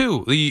 Remember,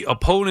 too, the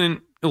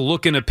opponent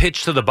looking to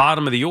pitch to the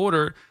bottom of the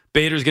order,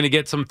 Bader's going to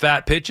get some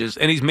fat pitches,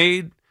 and he's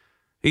made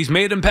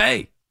them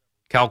pay.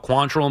 Cal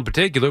Quantrill in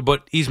particular,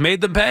 but he's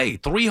made them pay.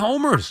 3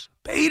 homers.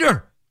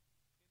 Bader.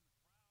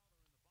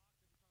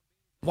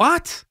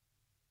 What?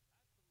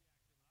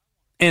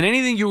 And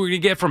anything you were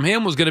going to get from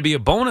him was going to be a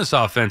bonus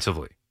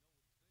offensively.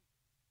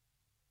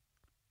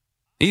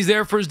 He's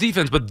there for his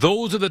defense, but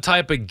those are the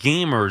type of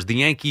gamers the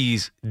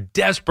Yankees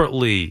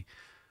desperately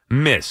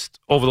missed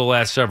over the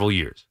last several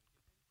years.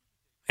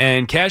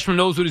 And Cashman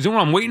knows what he's doing.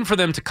 I'm waiting for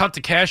them to cut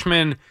to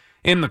Cashman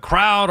in the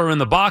crowd or in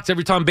the box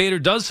every time Bader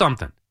does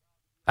something.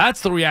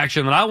 That's the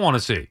reaction that I want to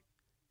see.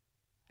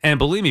 And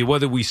believe me,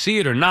 whether we see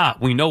it or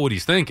not, we know what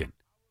he's thinking.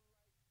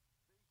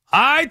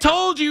 I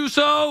told you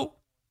so.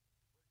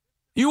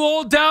 You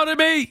all doubted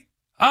me.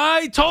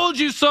 I told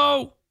you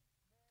so.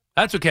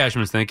 That's what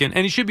Cashman's thinking,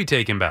 and he should be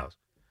taking bows.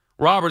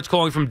 Robert's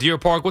calling from Deer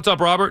Park. What's up,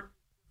 Robert?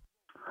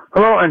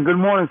 Hello, and good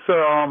morning,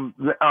 sir.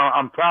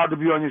 I'm proud to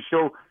be on your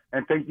show,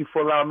 and thank you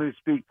for allowing me to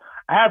speak.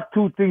 I have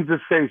 2 things to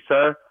say,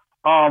 sir.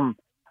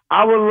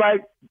 I would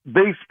like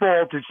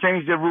baseball to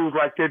change their rules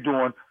like they're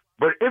doing,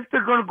 but if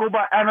they're going to go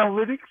by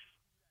analytics,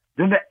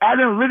 then the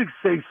analytics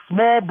say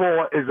small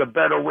ball is a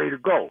better way to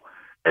go.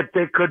 If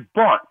they could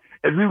bunt,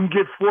 if you can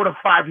get 4 to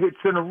 5 hits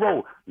in a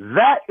row,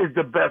 that is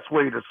the best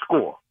way to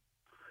score.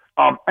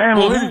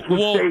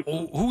 Analytics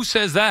who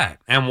says that,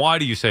 and why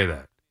do you say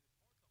that?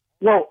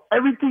 Well,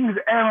 everything is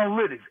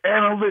analytics.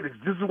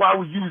 Analytics. This is why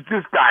we use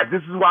this guy.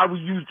 This is why we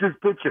use this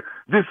pitcher.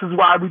 This is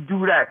why we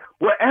do that.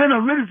 Well,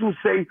 analytics will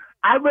say,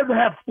 I'd rather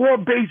have 4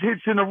 base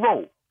hits in a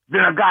row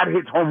than a guy that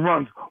hits home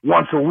runs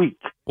once a week.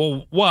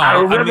 Well,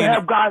 I'd rather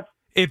have guys.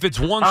 If it's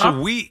once a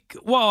week,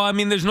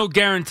 there's no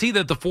guarantee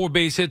that the 4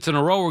 base hits in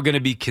a row are going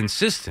to be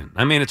consistent.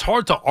 It's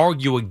hard to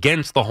argue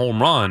against the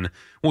home run,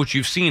 which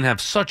you've seen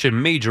have such a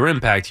major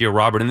impact here,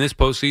 Robert, in this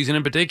postseason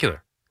in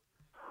particular.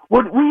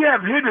 Well, we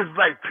have hitters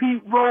like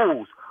Pete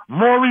Rose,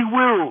 Maury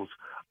Wills,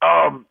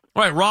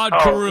 right, Rod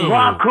Carew.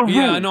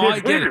 Yeah, no, I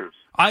get hitters. it.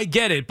 I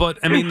get it, but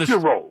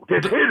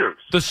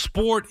the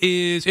sport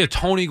is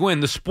Tony Gwynn.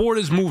 The sport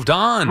has moved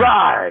on.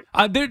 Right.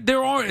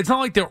 There are. It's not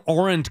like there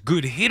aren't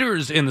good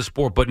hitters in the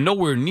sport, but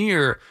nowhere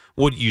near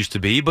what it used to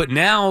be. But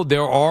now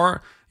there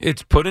are.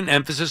 It's put an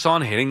emphasis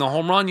on hitting the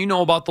home run. You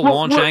know about the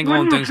launch angle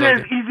and things like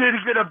that. It's easier to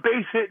get a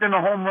base hit than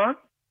a home run.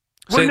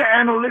 When the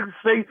analytics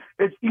say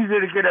it's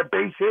easier to get a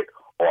base hit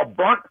or a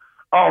bunt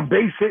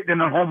base hit than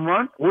a home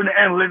run? Wouldn't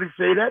the analytics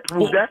say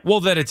that? Well,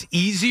 that it's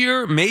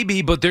easier,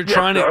 maybe, but they're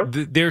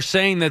they're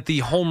saying that the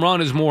home run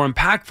is more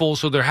impactful,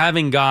 so they're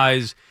having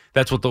guys,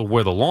 that's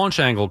where the launch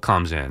angle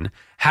comes in,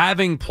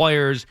 having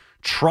players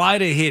try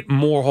to hit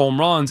more home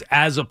runs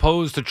as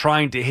opposed to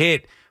trying to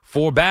hit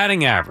for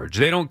batting average.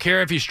 They don't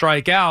care if you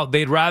strike out.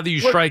 They'd rather you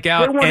strike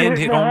out and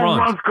hit home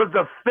runs. Because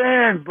the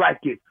fans like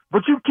it.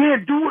 But you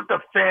can't do what the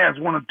fans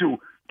want to do.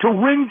 To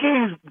win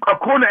games,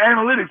 according to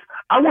analytics,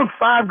 I want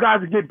 5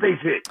 guys to get base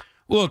hit.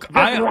 Look,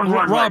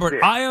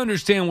 Robert, I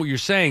understand what you're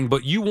saying,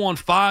 but you want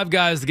 5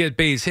 guys to get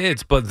base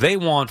hits, but they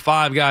want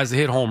 5 guys to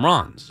hit home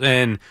runs.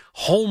 And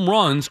home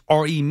runs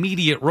are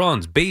immediate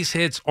runs. Base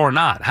hits are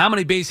not. How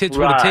many base hits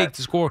would it take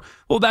to score?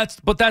 Well, that's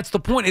the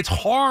point. It's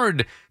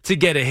hard to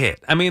get a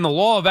hit. I mean, the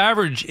law of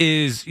average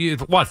is,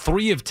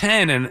 3 of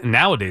 10, and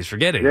nowadays,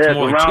 forget it. Yeah, it's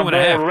more like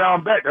 2.5.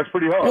 Round back, that's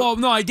pretty hard. Well,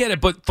 no, I get it,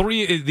 but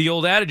the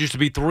old adage used to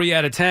be 3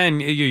 out of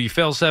 10. You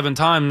fail 7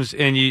 times,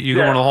 and you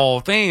go into the Hall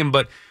of Fame,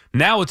 but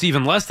now it's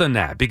even less than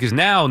that because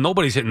now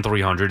nobody's hitting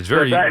 300. It's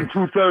very batting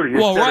 230.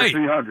 Well, right,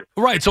 300.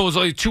 Right. So it's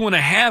like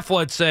 2.5.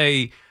 Let's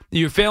say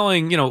you're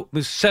failing,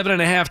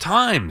 7.5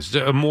 times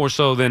more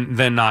so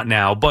than not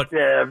now. But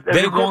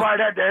if you go by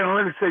that, the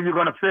analytics say you're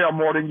going to fail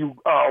more than you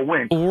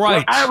win. Right.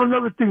 Well, I have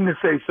another thing to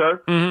say,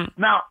 sir.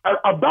 Mm-hmm. Now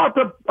about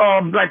the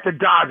the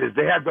Dodgers,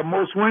 they have the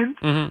most wins.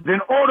 Mm-hmm. Then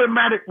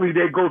automatically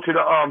they go to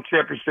the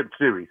championship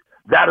series.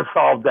 That'll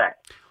solve that.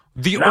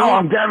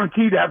 I'm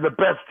guaranteed to have the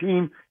best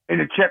team in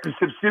the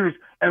championship series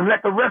and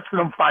let the rest of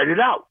them fight it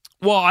out.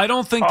 Well, I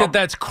don't think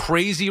that's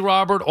crazy,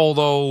 Robert,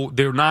 although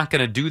they're not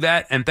going to do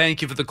that. And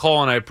thank you for the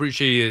call, and I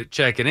appreciate you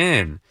checking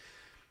in.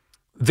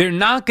 They're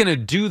not going to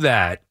do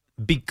that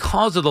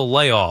because of the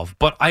layoff,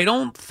 but I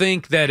don't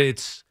think that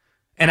it's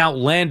an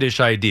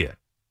outlandish idea.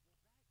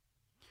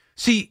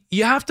 See,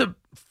 you have to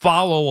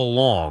follow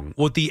along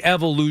with the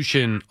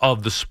evolution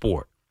of the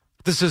sport.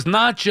 This is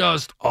not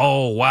just,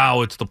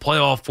 it's the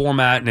playoff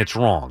format and it's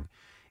wrong.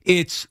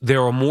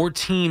 There are more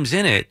teams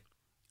in it,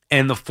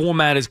 and the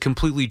format is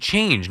completely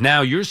changed.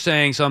 Now you're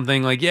saying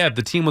something like, if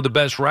the team with the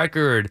best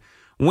record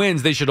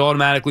wins, they should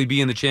automatically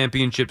be in the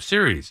championship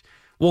series.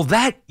 Well,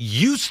 that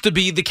used to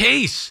be the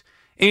case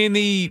in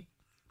the,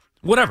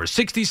 60s,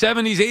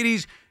 70s,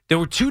 80s. There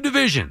were 2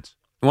 divisions.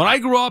 When I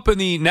grew up in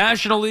the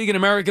National League and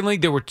American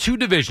League, there were 2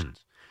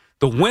 divisions.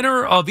 The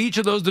winner of each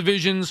of those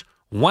divisions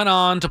went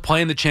on to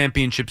play in the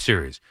championship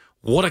series.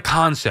 What a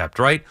concept,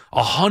 right?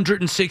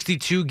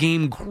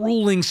 162-game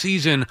grueling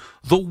season.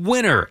 The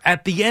winner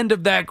at the end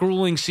of that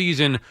grueling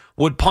season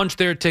would punch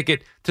their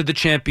ticket to the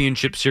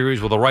championship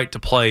series with a right to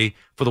play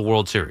for the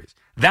World Series.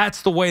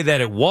 That's the way that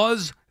it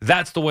was.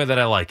 That's the way that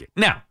I like it.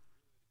 Now,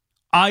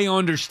 I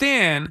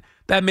understand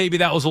that maybe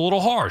that was a little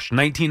harsh.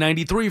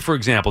 1993, for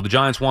example, the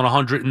Giants won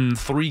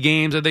 103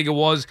 games, I think it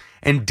was,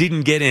 and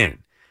didn't get in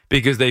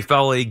because they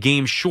fell a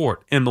game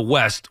short in the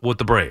West with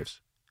the Braves.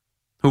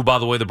 Who, by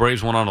the way, the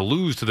Braves went on to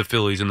lose to the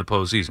Phillies in the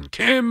postseason.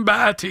 Kim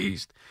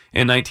Batiste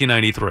in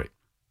 1993.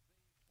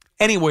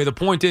 Anyway, the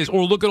point is,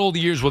 or look at all the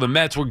years where the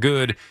Mets were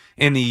good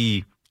in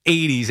the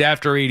 80s,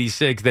 after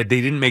 86, that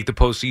they didn't make the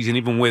postseason,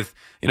 even with,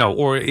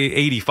 or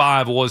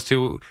 85 it was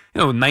too,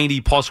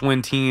 90-plus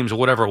win teams or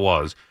whatever it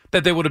was,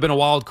 that they would have been a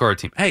wild card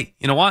team. Hey,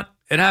 you know what?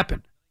 It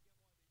happened.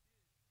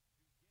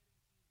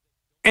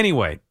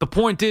 Anyway, the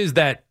point is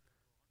that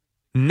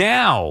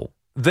now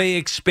they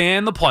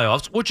expand the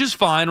playoffs, which is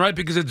fine, right?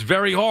 Because it's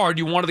very hard.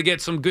 You wanted to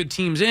get some good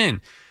teams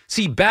in.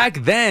 See,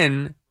 back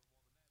then,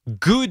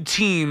 good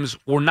teams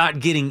were not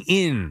getting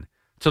in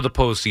to the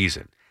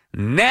postseason.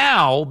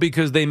 Now,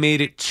 because they made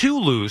it too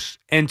loose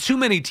and too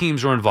many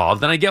teams are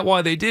involved, and I get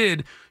why they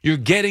did, you're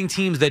getting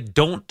teams that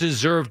don't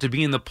deserve to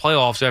be in the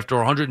playoffs after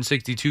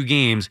 162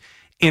 games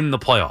in the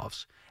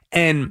playoffs.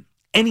 And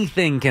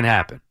anything can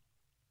happen.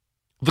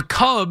 The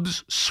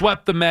Cubs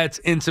swept the Mets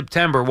in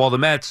September while the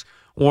Mets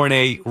were in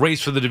a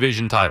race for the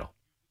division title.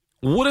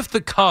 What if the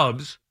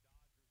Cubs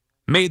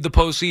made the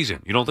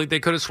postseason? You don't think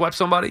they could have swept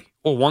somebody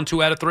or won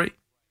 2 out of 3?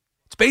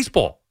 It's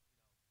baseball.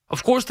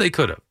 Of course they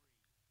could have.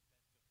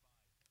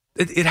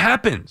 It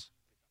happens.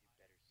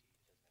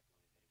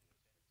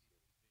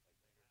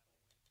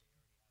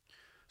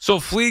 So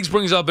Fleegs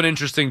brings up an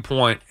interesting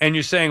point, and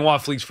you're saying,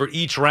 what, Fleegs, for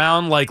each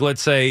round, like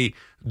let's say,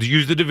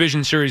 use the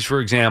division series, for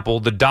example,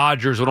 the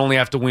Dodgers would only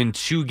have to win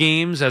 2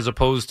 games as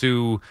opposed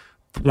to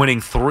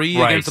winning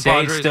 3 against the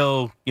Padres? It's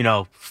still,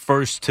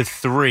 first to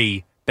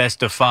 3,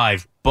 best of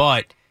 5,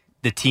 but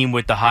the team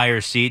with the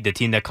higher seed, the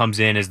team that comes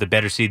in as the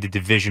better seed, the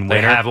division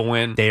winner, they have a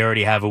win. They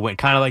already have a win.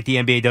 Kind of like the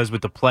NBA does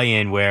with the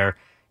play-in where,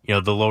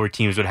 the lower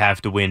teams would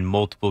have to win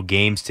multiple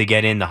games to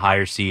get in. The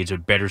higher seeds or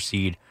better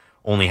seed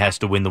only has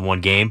to win the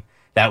 1 game.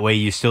 That way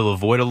you still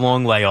avoid a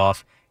long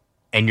layoff,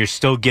 and you're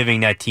still giving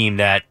that team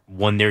that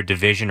won their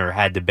division or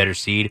had the better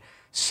seed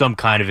some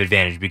kind of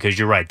advantage, because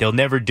you're right. They'll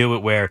never do it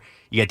where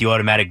you get the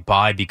automatic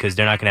bye because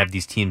they're not going to have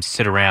these teams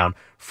sit around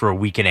for a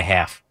week and a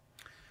half.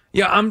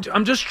 Yeah,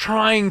 I'm just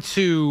trying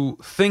to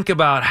think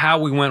about how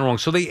we went wrong.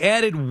 So they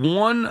added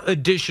 1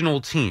 additional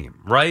team,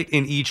 right,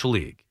 in each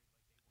league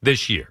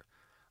this year.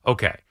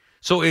 Okay.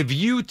 So if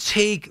you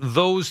take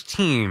those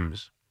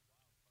teams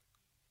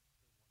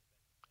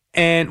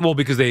and,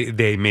 because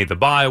they made the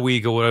bye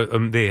week or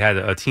they had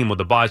a team with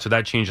the bye, so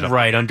that changed it up.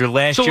 Right. Under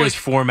last year's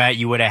format,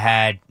 you would have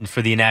had,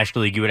 for the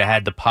National League, you would have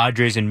had the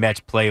Padres and Mets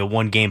play a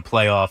 1-game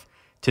playoff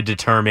to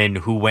determine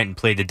who went and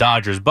played the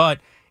Dodgers. But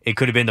it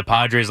could have been the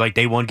Padres, like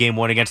they won game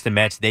 1 against the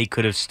Mets. They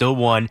could have still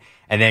won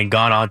and then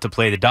gone on to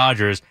play the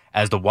Dodgers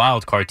as the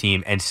wild card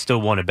team and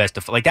still won a best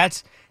of. Like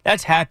that's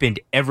happened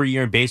every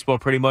year in baseball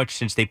pretty much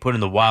since they put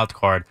in the wild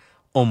card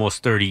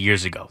almost 30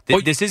 years ago.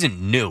 This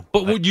isn't new.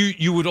 But would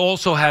you would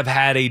also have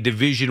had a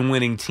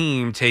division-winning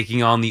team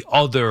taking on the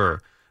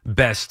other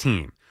best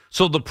team.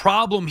 So the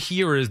problem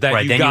here is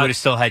that you would have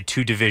still had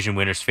two division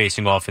winners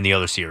facing off in the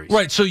other series.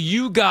 Right, so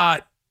you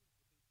got...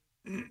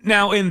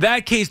 Now, in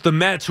that case, the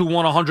Mets, who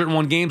won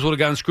 101 games, would have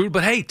gotten screwed.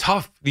 But hey,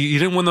 tough. You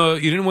didn't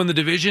win the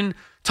division.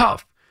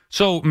 Tough.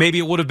 So maybe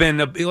it would have been,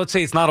 let's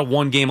say it's not a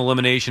one-game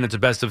elimination, it's a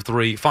best of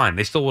three. Fine,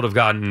 they still would have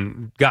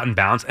gotten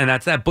bounced, and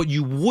that's that. But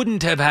you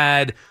wouldn't have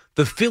had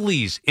the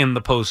Phillies in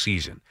the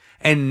postseason.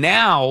 And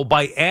now,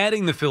 by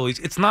adding the Phillies,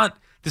 this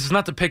is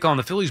not to pick on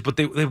the Phillies, but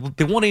they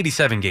won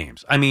 87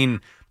 games. I mean,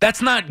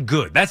 that's not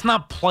good. That's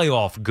not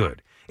playoff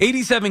good.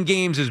 87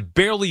 games is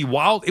barely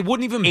wild. It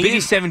wouldn't even be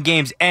 87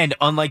 games, and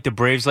unlike the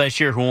Braves last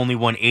year, who only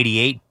won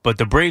 88, but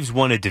the Braves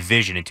won a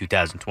division in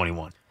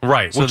 2021.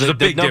 Right, so which is a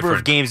big the number difference.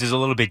 Of games is a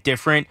little bit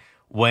different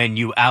when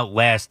you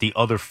outlast the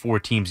other four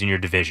teams in your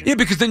division. Yeah,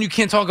 because then you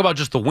can't talk about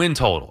just the win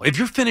total. If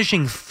you're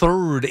finishing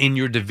third in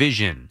your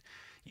division,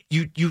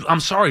 I'm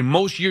sorry,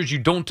 most years you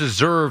don't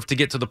deserve to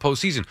get to the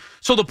postseason.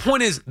 So the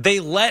point is, they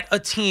let a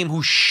team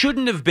who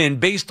shouldn't have been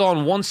based on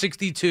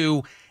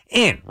 162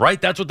 in, right?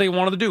 That's what they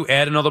wanted to do,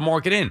 add another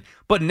market in.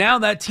 But now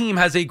that team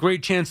has a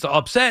great chance to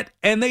upset,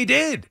 and they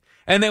did.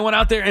 And they went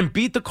out there and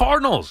beat the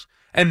Cardinals.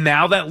 And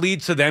now that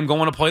leads to them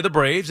going to play the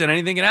Braves, and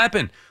anything can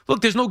happen.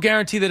 Look, there's no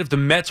guarantee that if the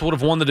Mets would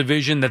have won the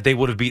division that they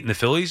would have beaten the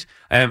Phillies.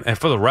 And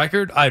for the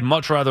record, I'd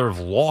much rather have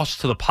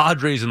lost to the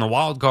Padres in the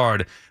wild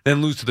card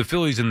than lose to the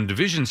Phillies in the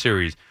division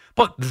series.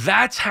 But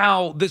that's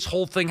how this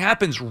whole thing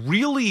happens.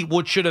 Really,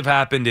 what should have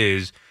happened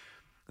is,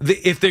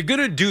 if they're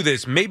going to do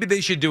this, maybe they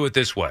should do it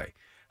this way.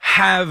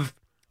 Have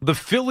the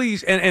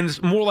Phillies, and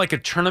it's more like a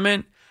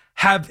tournament,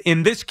 have,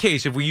 in this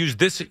case, if we use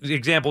this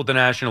example with the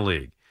National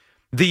League,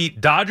 the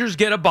Dodgers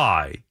get a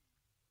bye.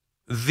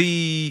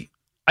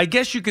 I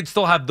guess you could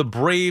still have the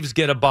Braves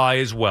get a bye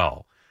as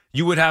well.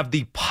 You would have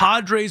the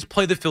Padres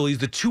play the Phillies,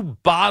 the two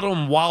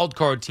bottom wild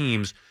card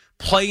teams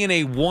play in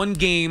a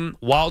one-game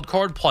wild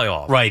card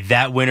playoff. Right,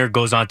 that winner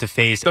goes on to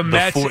face the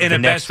Mets in a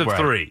best of round.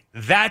 Three.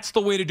 That's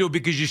the way to do it,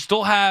 because you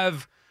still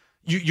have...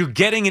 You're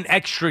getting an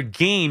extra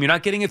game. You're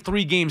not getting a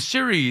 3-game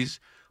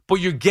series, but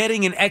you're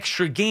getting an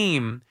extra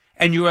game,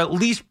 and you're at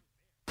least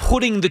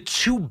putting the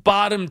two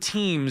bottom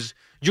teams,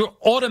 you're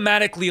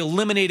automatically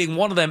eliminating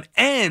one of them,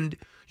 and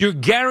you're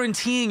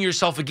guaranteeing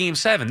yourself a Game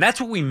 7. That's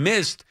what we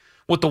missed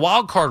with the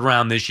wild card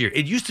round this year.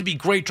 It used to be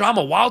great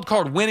drama. Wild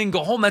card, win and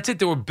go home. That's it.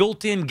 They were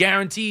built-in,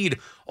 guaranteed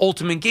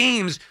ultimate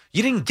games.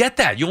 You didn't get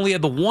that. You only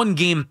had the one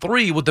Game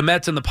 3 with the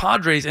Mets and the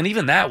Padres, and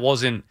even that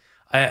wasn't...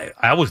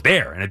 I was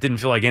there, and it didn't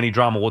feel like any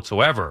drama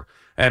whatsoever.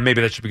 And maybe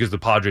that's just because the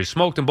Padres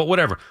smoked them, but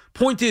whatever.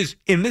 Point is,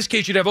 in this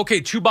case, you'd have, okay,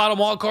 two bottom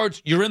wild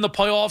cards, you're in the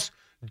playoffs,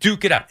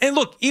 duke it out. And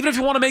look, even if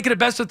you want to make it a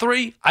best of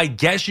 3, I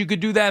guess you could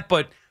do that,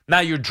 but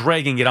now you're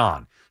dragging it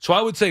on. So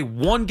I would say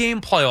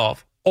 1-game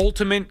playoff,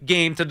 ultimate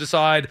game to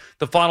decide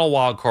the final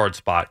wild card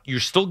spot.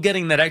 You're still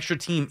getting that extra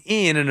team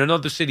in and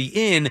another city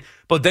in,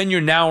 but then you're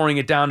narrowing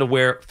it down to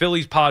where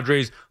Phillies,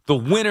 Padres, the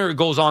winner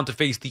goes on to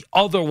face the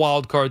other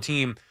wild card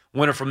team.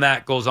 Winner from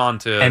that goes on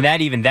to... And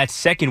that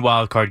second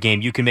wild card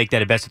game, you can make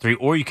that a best of 3,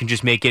 or you can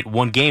just make it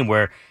one game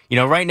where,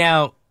 right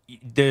now,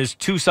 there's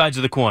two sides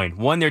of the coin.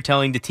 One, they're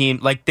telling the team,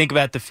 like, think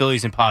about the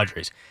Phillies and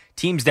Padres.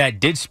 Teams that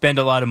did spend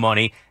a lot of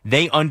money,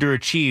 they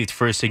underachieved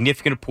for a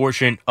significant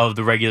portion of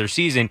the regular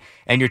season,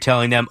 and you're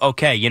telling them,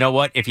 okay, you know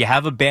what? If you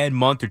have a bad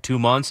month or 2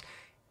 months,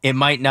 it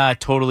might not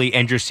totally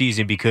end your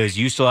season because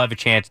you still have a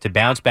chance to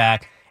bounce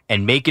back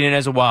and make it in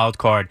as a wild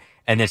card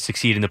and then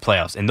succeed in the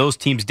playoffs. And those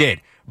teams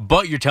did.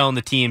 But you're telling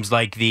the teams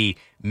like the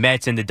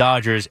Mets and the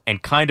Dodgers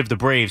and kind of the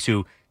Braves,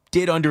 who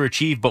did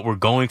underachieve but were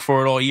going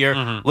for it all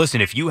year, listen,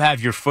 if you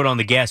have your foot on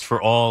the gas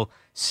for all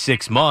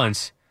 6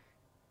 months,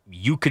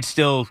 you could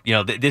still,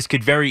 this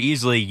could very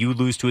easily, you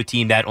lose to a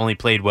team that only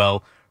played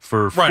well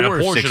for 4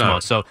 or 6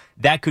 months. So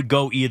that could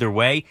go either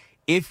way.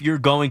 If you're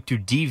going to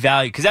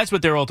devalue, because that's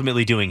what they're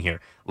ultimately doing here,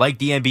 like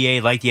the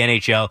NBA, like the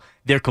NHL,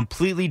 they're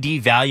completely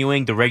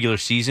devaluing the regular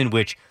season,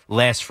 which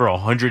lasts for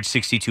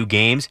 162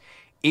 games.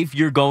 If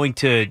you're going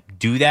to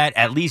do that,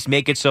 at least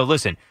make it so,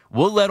 listen,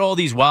 we'll let all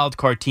these wild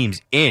card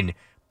teams in,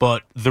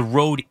 but the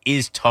road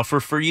is tougher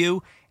for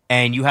you,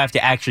 and you have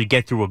to actually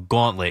get through a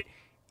gauntlet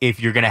if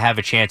you're going to have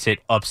a chance at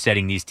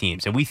upsetting these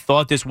teams. And we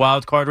thought this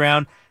wild card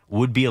round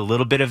would be a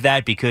little bit of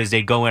that, because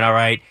they'd go in, all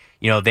right,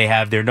 they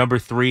have their number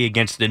 3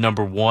 against the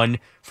number 1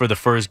 for the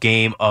first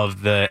game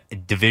of the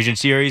division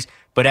series.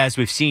 But as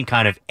we've seen,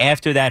 kind of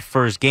after that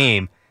first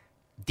game,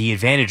 the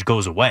advantage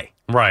goes away.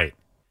 Right.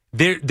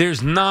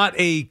 There's not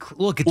a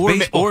look. It's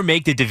baseball. Or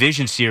make the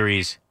division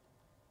series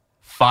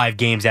 5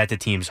 games at the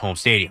team's home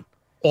stadium.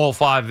 All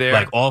 5 there,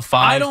 like all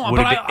 5. I don't.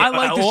 But I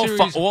like the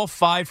series. All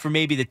 5 for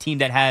maybe the team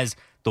that has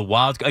the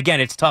wild. Again,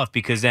 it's tough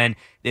because then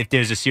if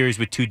there's a series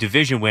with 2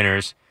 division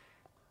winners,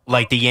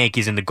 like the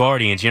Yankees and the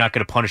Guardians, you're not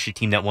going to punish a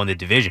team that won the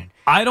division.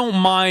 I don't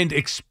mind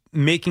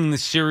making the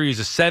series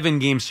a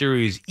 7-game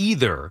series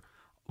either.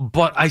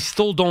 But I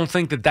still don't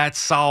think that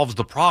solves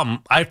the problem.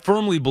 I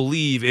firmly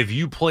believe if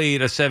you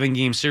played a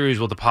 7-game series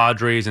with the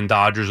Padres and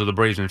Dodgers or the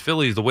Braves and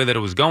Phillies, the way that it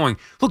was going,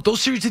 look,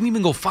 those series didn't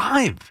even go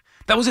 5.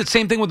 That was it.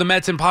 Same thing with the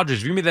Mets and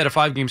Padres. If you made that a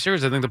 5-game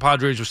series, I think the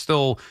Padres were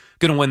still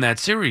going to win that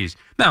series.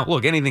 Now,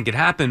 look, anything could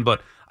happen,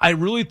 but I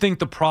really think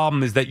the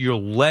problem is that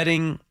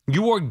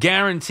you are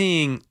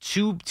guaranteeing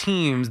 2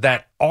 teams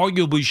that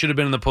arguably should have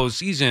been in the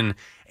postseason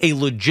a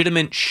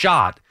legitimate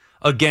shot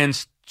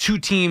against 2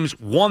 teams,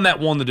 one that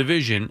won the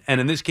division, and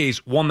in this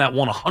case, one that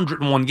won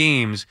 101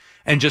 games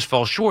and just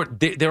fell short.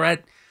 They're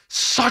at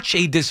such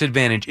a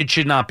disadvantage. It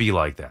should not be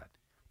like that.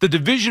 The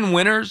division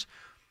winners,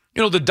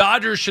 the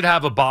Dodgers should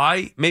have a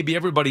bye. Maybe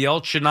everybody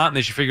else should not, and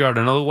they should figure out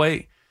another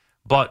way.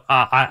 But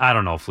I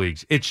don't know,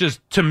 Fleegs. It's just,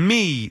 to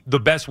me,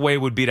 the best way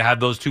would be to have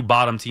those 2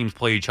 bottom teams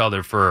play each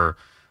other for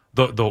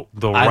the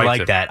right. I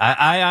like that.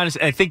 I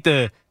honestly, I think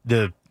the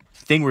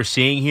thing we're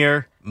seeing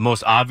here,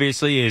 most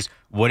obviously, is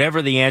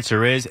whatever the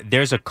answer is,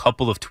 there's a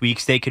couple of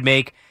tweaks they could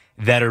make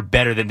that are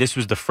better than this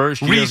was the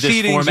first year of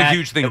this format. Reseeding is a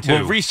huge thing, too.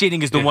 Well,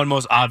 reseeding is the one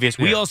most obvious.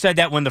 We all said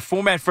that when the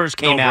format first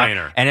came out.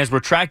 And as we're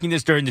tracking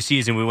this during the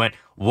season, we went,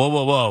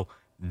 whoa,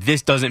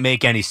 this doesn't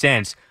make any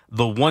sense.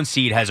 The 1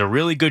 seed has a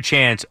really good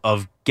chance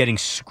of getting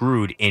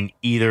screwed in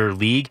either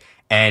league,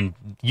 and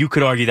you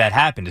could argue that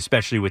happened,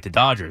 especially with the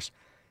Dodgers.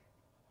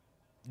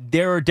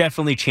 There are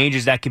definitely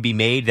changes that can be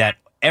made that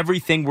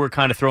everything we're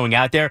kind of throwing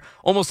out there,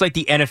 almost like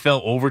the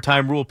NFL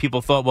overtime rule,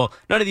 people thought, well,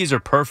 none of these are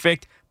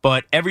perfect,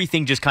 but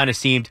everything just kind of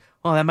seemed,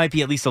 well, that might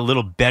be at least a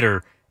little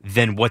better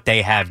than what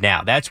they have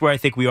now. That's where I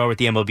think we are with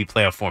the MLB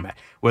playoff format.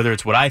 Whether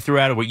it's what I threw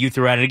out or what you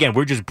threw out, and again,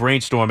 we're just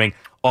brainstorming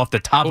off the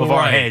top of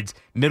our heads,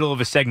 middle of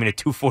a segment at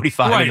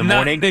 2:45 in the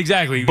morning.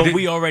 Exactly. But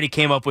we already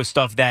came up with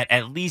stuff that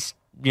at least,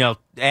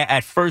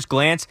 at first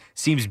glance,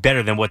 seems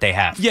better than what they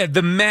have. Yeah,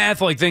 the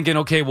math, like thinking,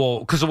 okay, well,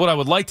 because what I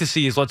would like to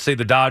see is, let's say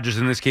the Dodgers,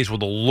 in this case, were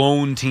the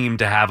lone team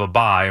to have a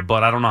bye,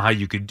 but I don't know how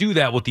you could do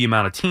that with the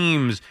amount of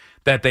teams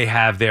that they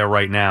have there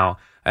right now.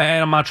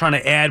 And I'm not trying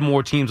to add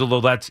more teams, although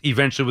that's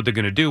eventually what they're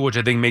going to do, which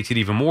I think makes it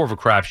even more of a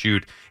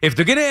crapshoot. If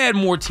they're going to add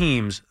more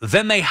teams,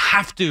 then they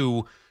have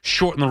to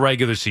shorten the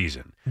regular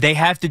season. They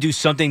have to do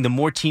something. The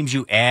more teams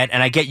you add,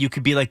 and I get you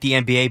could be like the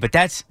NBA, but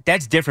that's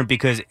different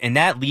because in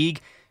that league,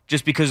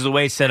 just because of the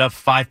way it's set up,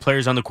 5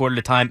 players on the court at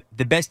a time,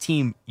 the best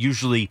team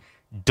usually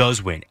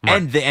does win. Right.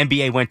 And the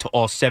NBA went to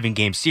all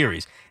 7-game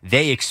series.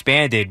 They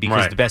expanded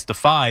because the best of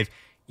 5,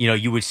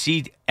 you would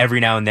see every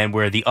now and then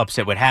where the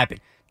upset would happen.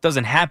 It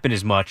doesn't happen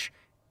as much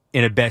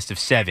in a best of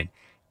 7.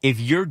 If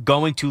you're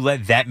going to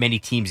let that many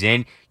teams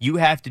in, you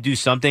have to do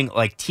something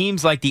like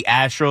teams like the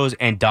Astros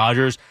and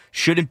Dodgers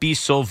shouldn't be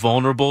so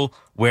vulnerable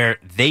where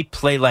they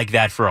play like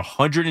that for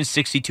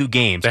 162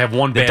 games. They have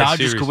one bad series. The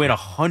Dodgers series, could win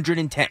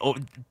 110. Oh,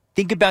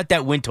 think about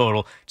that win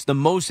total. It's the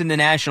most in the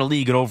National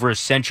League in over a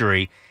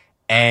century,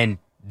 and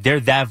they're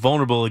that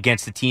vulnerable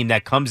against the team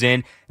that comes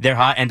in. They're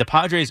hot, and the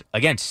Padres,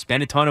 again,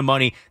 spend a ton of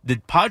money.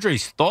 The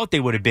Padres thought they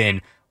would have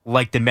been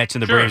like the Mets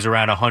and the Braves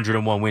around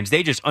 101 wins.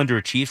 They just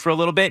underachieved for a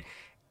little bit,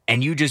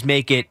 and you just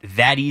make it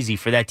that easy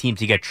for that team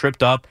to get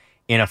tripped up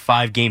in a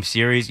 5-game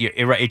series.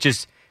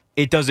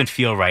 It doesn't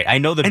feel right. I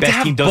know the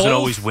best team doesn't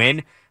always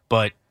win,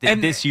 but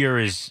this year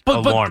is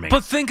alarming.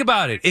 But think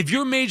about it. If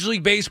you're Major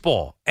League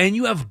Baseball and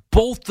you have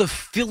both the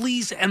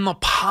Phillies and the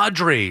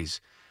Padres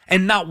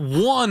and not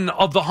one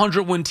of the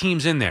 100-win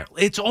teams in there,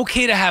 it's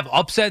okay to have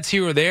upsets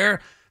here or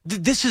there.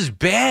 This is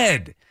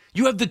bad.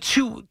 You have the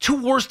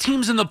two worst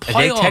teams in the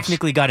playoffs. They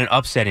technically got an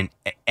upset in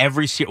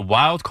every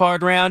wild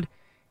card round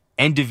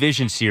and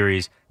division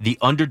series. The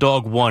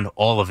underdog won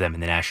all of them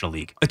in the National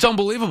League. It's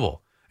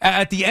unbelievable.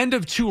 At the end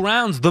of 2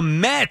 rounds, the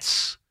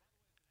Mets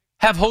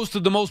have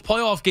hosted the most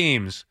playoff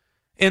games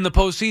in the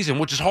postseason,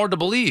 which is hard to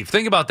believe.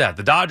 Think about that.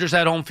 The Dodgers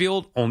had home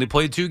field, only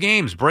played 2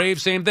 games.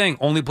 Braves, same thing,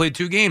 only played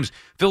 2 games.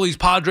 Phillies,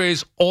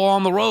 Padres, all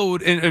on the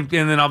road. And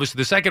then obviously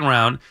the second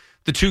round,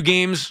 the 2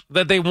 games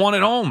that they won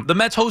at home. The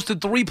Mets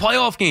hosted 3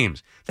 playoff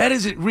games. That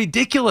is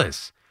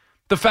ridiculous.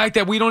 The fact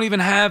that we don't even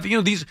have,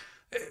 these,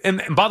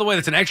 and by the way,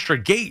 that's an extra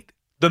gate.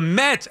 The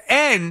Mets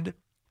and,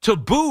 to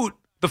boot,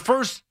 the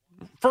first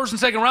and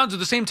second rounds are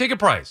the same ticket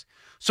price.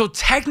 So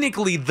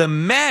technically, the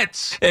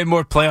Mets had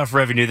more playoff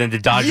revenue than the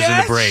Dodgers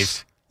and the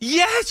Braves.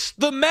 Yes,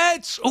 the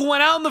Mets, who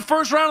went out in the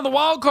first round of the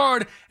wild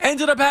card,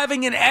 ended up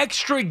having an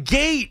extra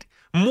gate,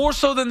 more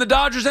so than the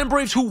Dodgers and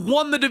Braves, who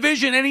won the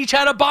division and each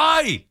had a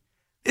bye.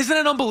 Isn't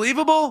it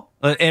unbelievable?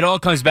 It all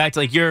comes back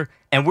to you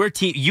and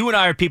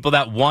I are people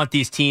that want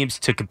these teams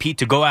to compete,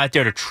 to go out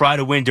there to try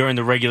to win during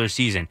the regular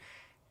season.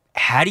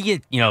 How do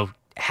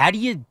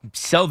you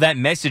sell that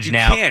message you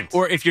now? Can't.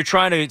 Or if you're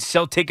trying to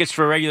sell tickets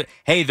for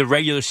the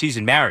regular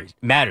season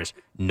matters.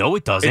 No,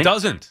 it doesn't. It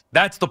doesn't.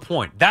 That's the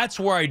point. That's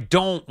where I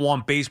don't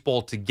want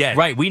baseball to get.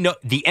 Right. We know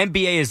the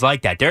NBA is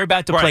like that. They're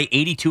about to play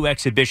 82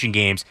 exhibition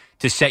games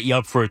to set you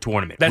up for a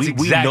tournament.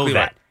 We know that.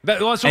 Right.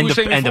 That's what we were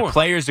saying and before. the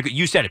players,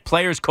 you said it,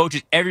 players,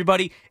 coaches,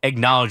 everybody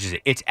acknowledges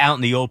it. It's out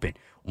in the open.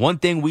 One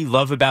thing we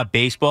love about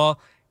baseball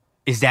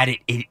is that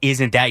it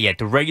isn't that yet.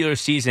 The regular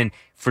season,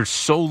 for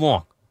so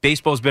long,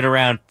 baseball's been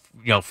around,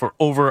 for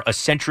over a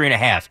century and a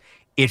half.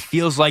 it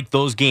feels like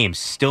those games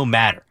still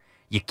matter.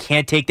 You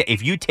can't take that.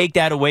 If you take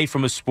that away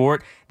from a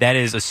sport that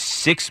is a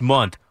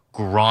 6-month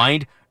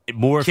grind,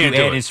 more if you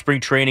add in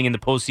spring training in the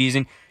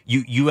postseason,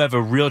 you have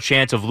a real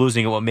chance of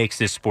losing what makes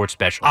this sport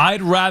special.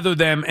 I'd rather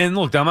them, and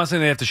look, I'm not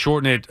saying they have to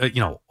shorten it,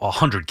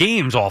 100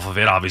 games off of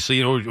it,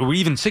 obviously, or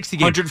even 60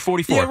 games.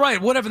 144. Yeah,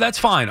 right, whatever, that's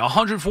fine.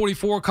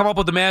 144, come up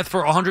with the math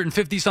for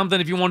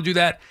 150-something if you want to do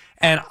that.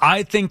 And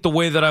I think the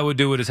way that I would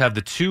do it is have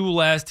the 2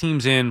 last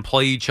teams in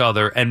play each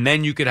other, and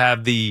then you could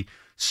have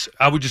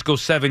I would just go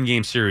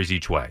 7-game series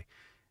each way.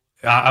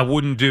 I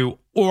wouldn't do,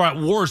 or at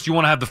worst, you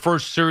want to have the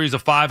first series a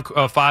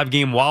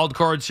 5-game wild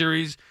card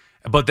series,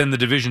 but then the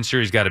division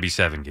series got to be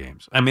 7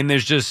 games. I mean,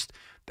 it's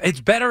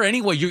better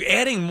anyway. You're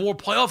adding more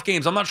playoff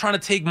games. I'm not trying to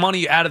take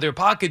money out of their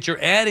pockets. You're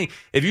adding,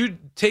 if you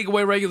take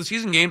away regular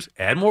season games,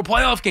 add more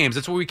playoff games.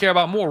 That's what we care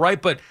about more,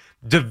 right? But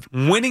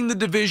winning the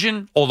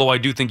division, although I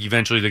do think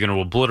eventually they're going to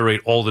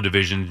obliterate all the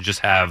divisions and just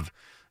have,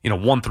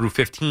 1 through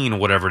 15 or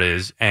whatever it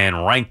is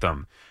and rank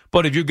them.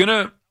 But if you're going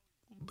to,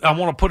 I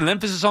want to put an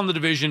emphasis on the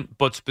division,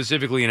 but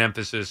specifically an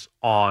emphasis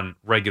on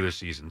regular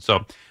season.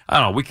 So, I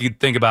don't know. We could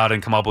think about it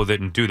and come up with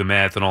it and do the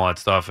math and all that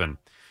stuff. And,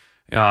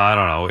 I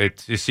don't know.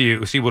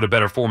 You see what a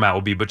better format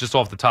would be. But just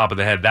off the top of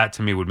the head, that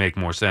to me would make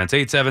more sense.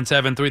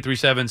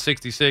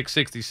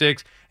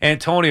 877-337-6666.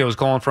 Antonio's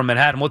calling from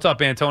Manhattan. What's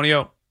up,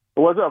 Antonio?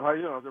 What's up? How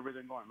you doing? How's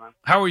everything going, man?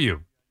 How are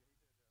you?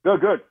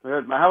 Good.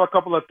 I have a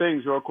couple of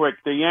things real quick.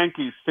 The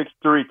Yankees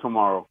 6-3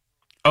 tomorrow.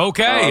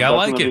 Okay, I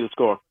like it. The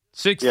score.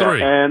 6-3.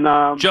 Yeah,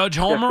 and Judge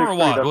Homer or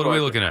what? What are we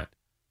looking at?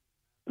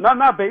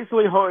 Not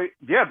basically.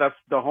 Yeah, that's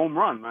the home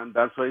run, man.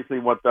 That's basically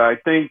what I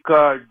think.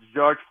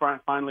 Judge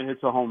finally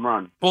hits a home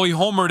run. Well, he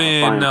homered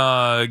in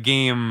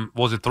game.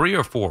 Was it 3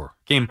 or 4?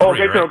 Game 3.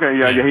 Okay, right? okay,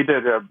 yeah, he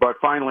did. But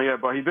finally,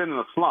 but he's been in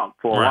a slump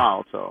for a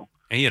while. So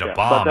and he had a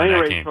bomb in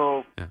that game.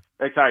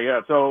 Exactly.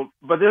 Yeah. So,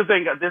 but this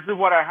is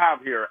what I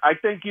have here. I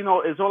think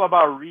it's all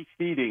about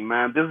reseeding,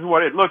 man. This is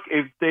what it. Look,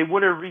 if they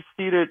would have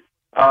reseeded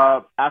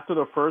after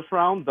the first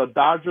round, the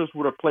Dodgers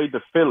would have played the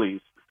Phillies,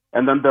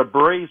 and then the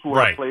Braves would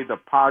have played the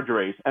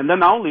Padres. And then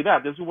not only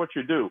that, this is what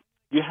you do.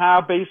 You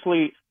have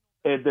basically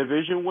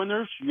division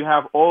winners. You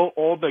have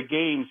all the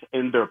games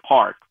in their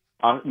park,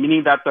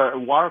 meaning that the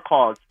wild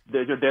cards,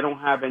 they don't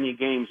have any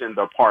games in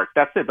their park.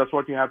 That's it. That's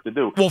what you have to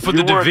do. Well, for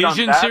the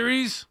division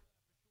series?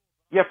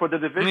 Yeah, for the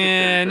division series.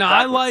 Yeah, no,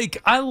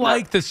 exactly. I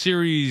like the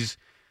series.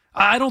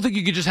 I don't think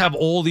you could just have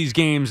all these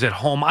games at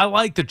home. I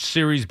like the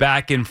series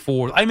back and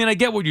forth. I mean, I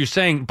get what you're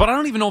saying, but I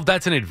don't even know if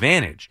that's an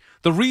advantage.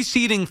 The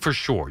reseeding for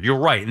sure, you're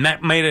right, and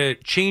that might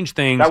have changed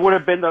things. That would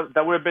have been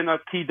a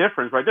key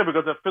difference right there,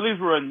 because the Phillies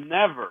were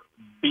never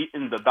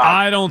beaten the Dodgers.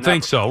 I don't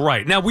think so.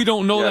 Right now, we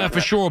don't know that for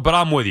sure, but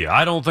I'm with you.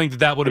 I don't think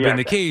that would have been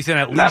the case, and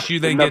at least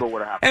you then get.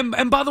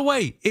 And by the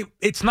way,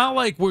 it's not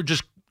like we're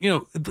just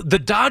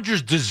the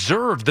Dodgers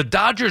deserved. The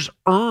Dodgers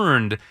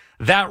earned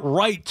that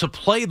right to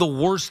play the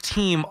worst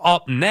team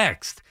up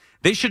next.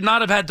 They should not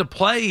have had to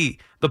play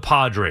the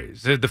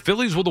Padres. The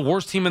Phillies were the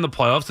worst team in the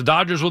playoffs. The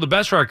Dodgers were the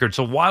best record.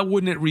 So why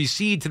wouldn't it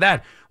recede to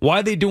that?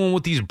 Why are they doing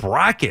with these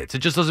brackets? It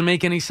just doesn't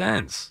make any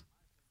sense.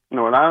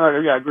 No,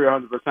 I agree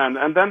 100%.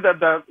 And then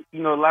the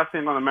last thing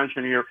I'm going to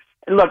mention here.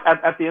 Look,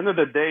 at the end of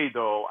the day,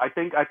 though, I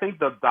think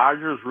the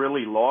Dodgers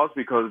really lost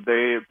because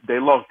they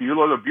lost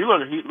Buehler.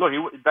 Buehler, he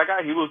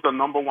was the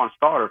number 1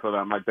 starter for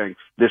them, I think,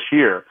 this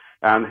year.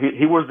 And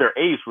he was their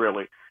ace,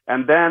 really.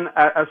 And then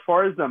as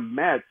far as the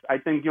Mets, I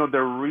think,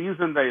 the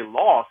reason they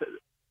lost,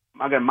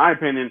 again, my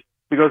opinion,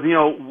 because,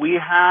 we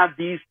had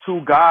these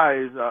 2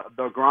 guys,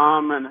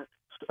 DeGrom and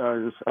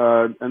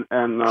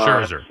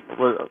Scherzer.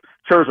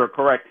 Scherzer,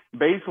 correct.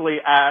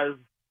 Basically, as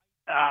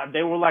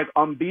they were like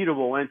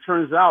unbeatable, and it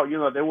turns out,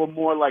 they were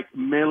more like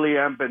Millie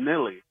and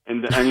Benilli,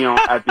 and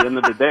at the end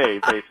of the day,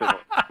 basically,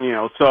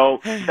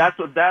 So that's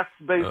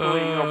basically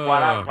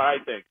what I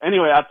think.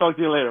 Anyway, I'll talk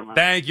to you later, man.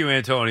 Thank you,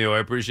 Antonio. I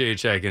appreciate you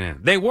checking in.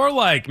 They were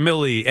like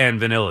Millie and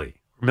Vanilli.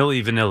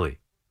 Millie Vanilli.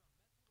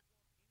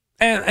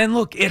 And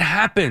look, it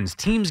happens.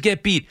 Teams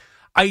get beat.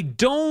 I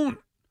don't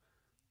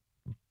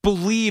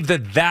believe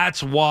that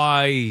that's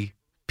why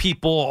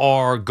people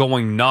are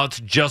going nuts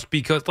just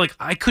because,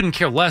 I couldn't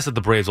care less that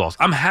the Braves lost.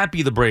 I'm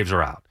happy the Braves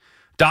are out.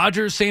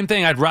 Dodgers, same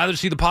thing. I'd rather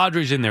see the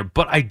Padres in there,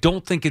 but I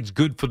don't think it's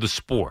good for the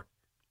sport.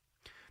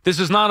 This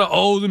is not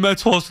the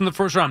Mets lost in the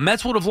first round.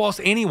 Mets would have lost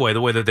anyway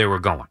the way that they were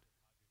going.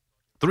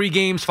 3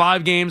 games,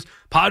 5 games,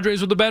 Padres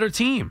were the better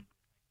team.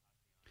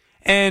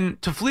 And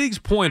to Fleeg's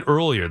point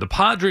earlier, the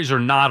Padres are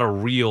not a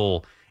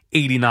real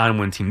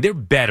 89-win team. They're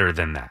better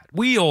than that.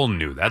 We all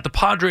knew that. The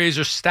Padres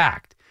are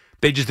stacked.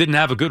 They just didn't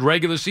have a good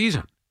regular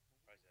season.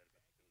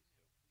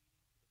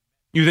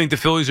 You think the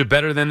Phillies are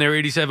better than their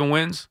 87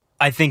 wins?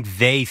 I think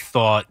they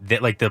thought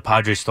that, the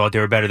Padres thought they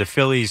were better. The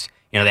Phillies,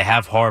 they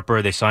have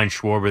Harper, they signed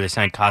Schwarber, they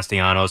signed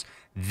Castellanos.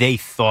 They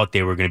thought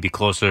they were going to be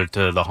closer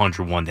to the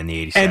 101 than the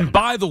 87. And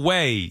by the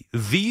way,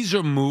 these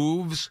are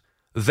moves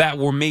that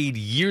were made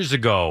years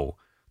ago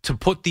to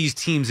put these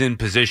teams in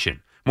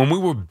position. When we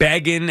were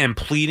begging and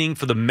pleading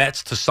for the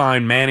Mets to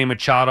sign Manny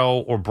Machado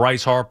or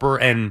Bryce Harper,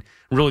 and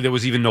really there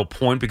was even no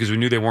point because we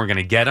knew they weren't going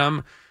to get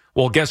them,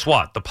 Well, guess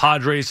what? The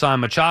Padres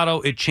signed Machado.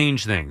 It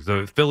changed things.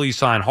 The Phillies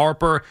signed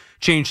Harper.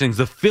 Changed things.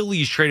 The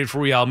Phillies traded for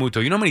Real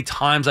Muto. You know how many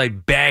times I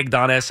begged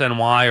on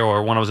SNY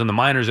or when I was in the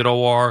minors at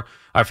OR?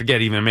 I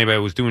forget even. Maybe I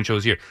was doing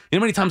shows here. You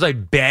know how many times I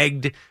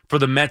begged for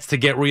the Mets to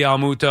get Real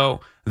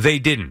Muto? They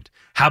didn't.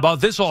 How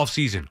about this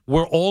offseason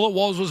where all it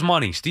was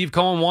money? Steve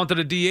Cohen wanted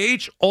a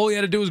DH. All he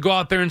had to do was go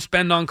out there and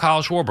spend on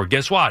Kyle Schwarber.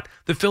 Guess what?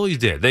 The Phillies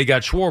did. They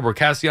got Schwarber.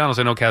 Castellanos,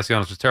 I know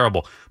Castellanos was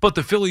terrible, but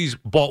the Phillies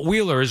bought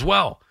Wheeler as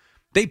well.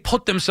 They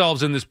put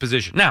themselves in this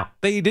position. Now,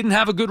 they didn't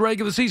have a good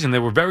regular season. They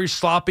were very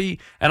sloppy,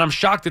 and I'm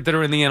shocked that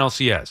they're in the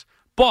NLCS.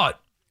 But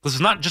this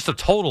is not just a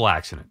total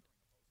accident.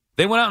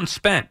 They went out and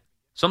spent.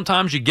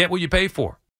 Sometimes you get what you pay for.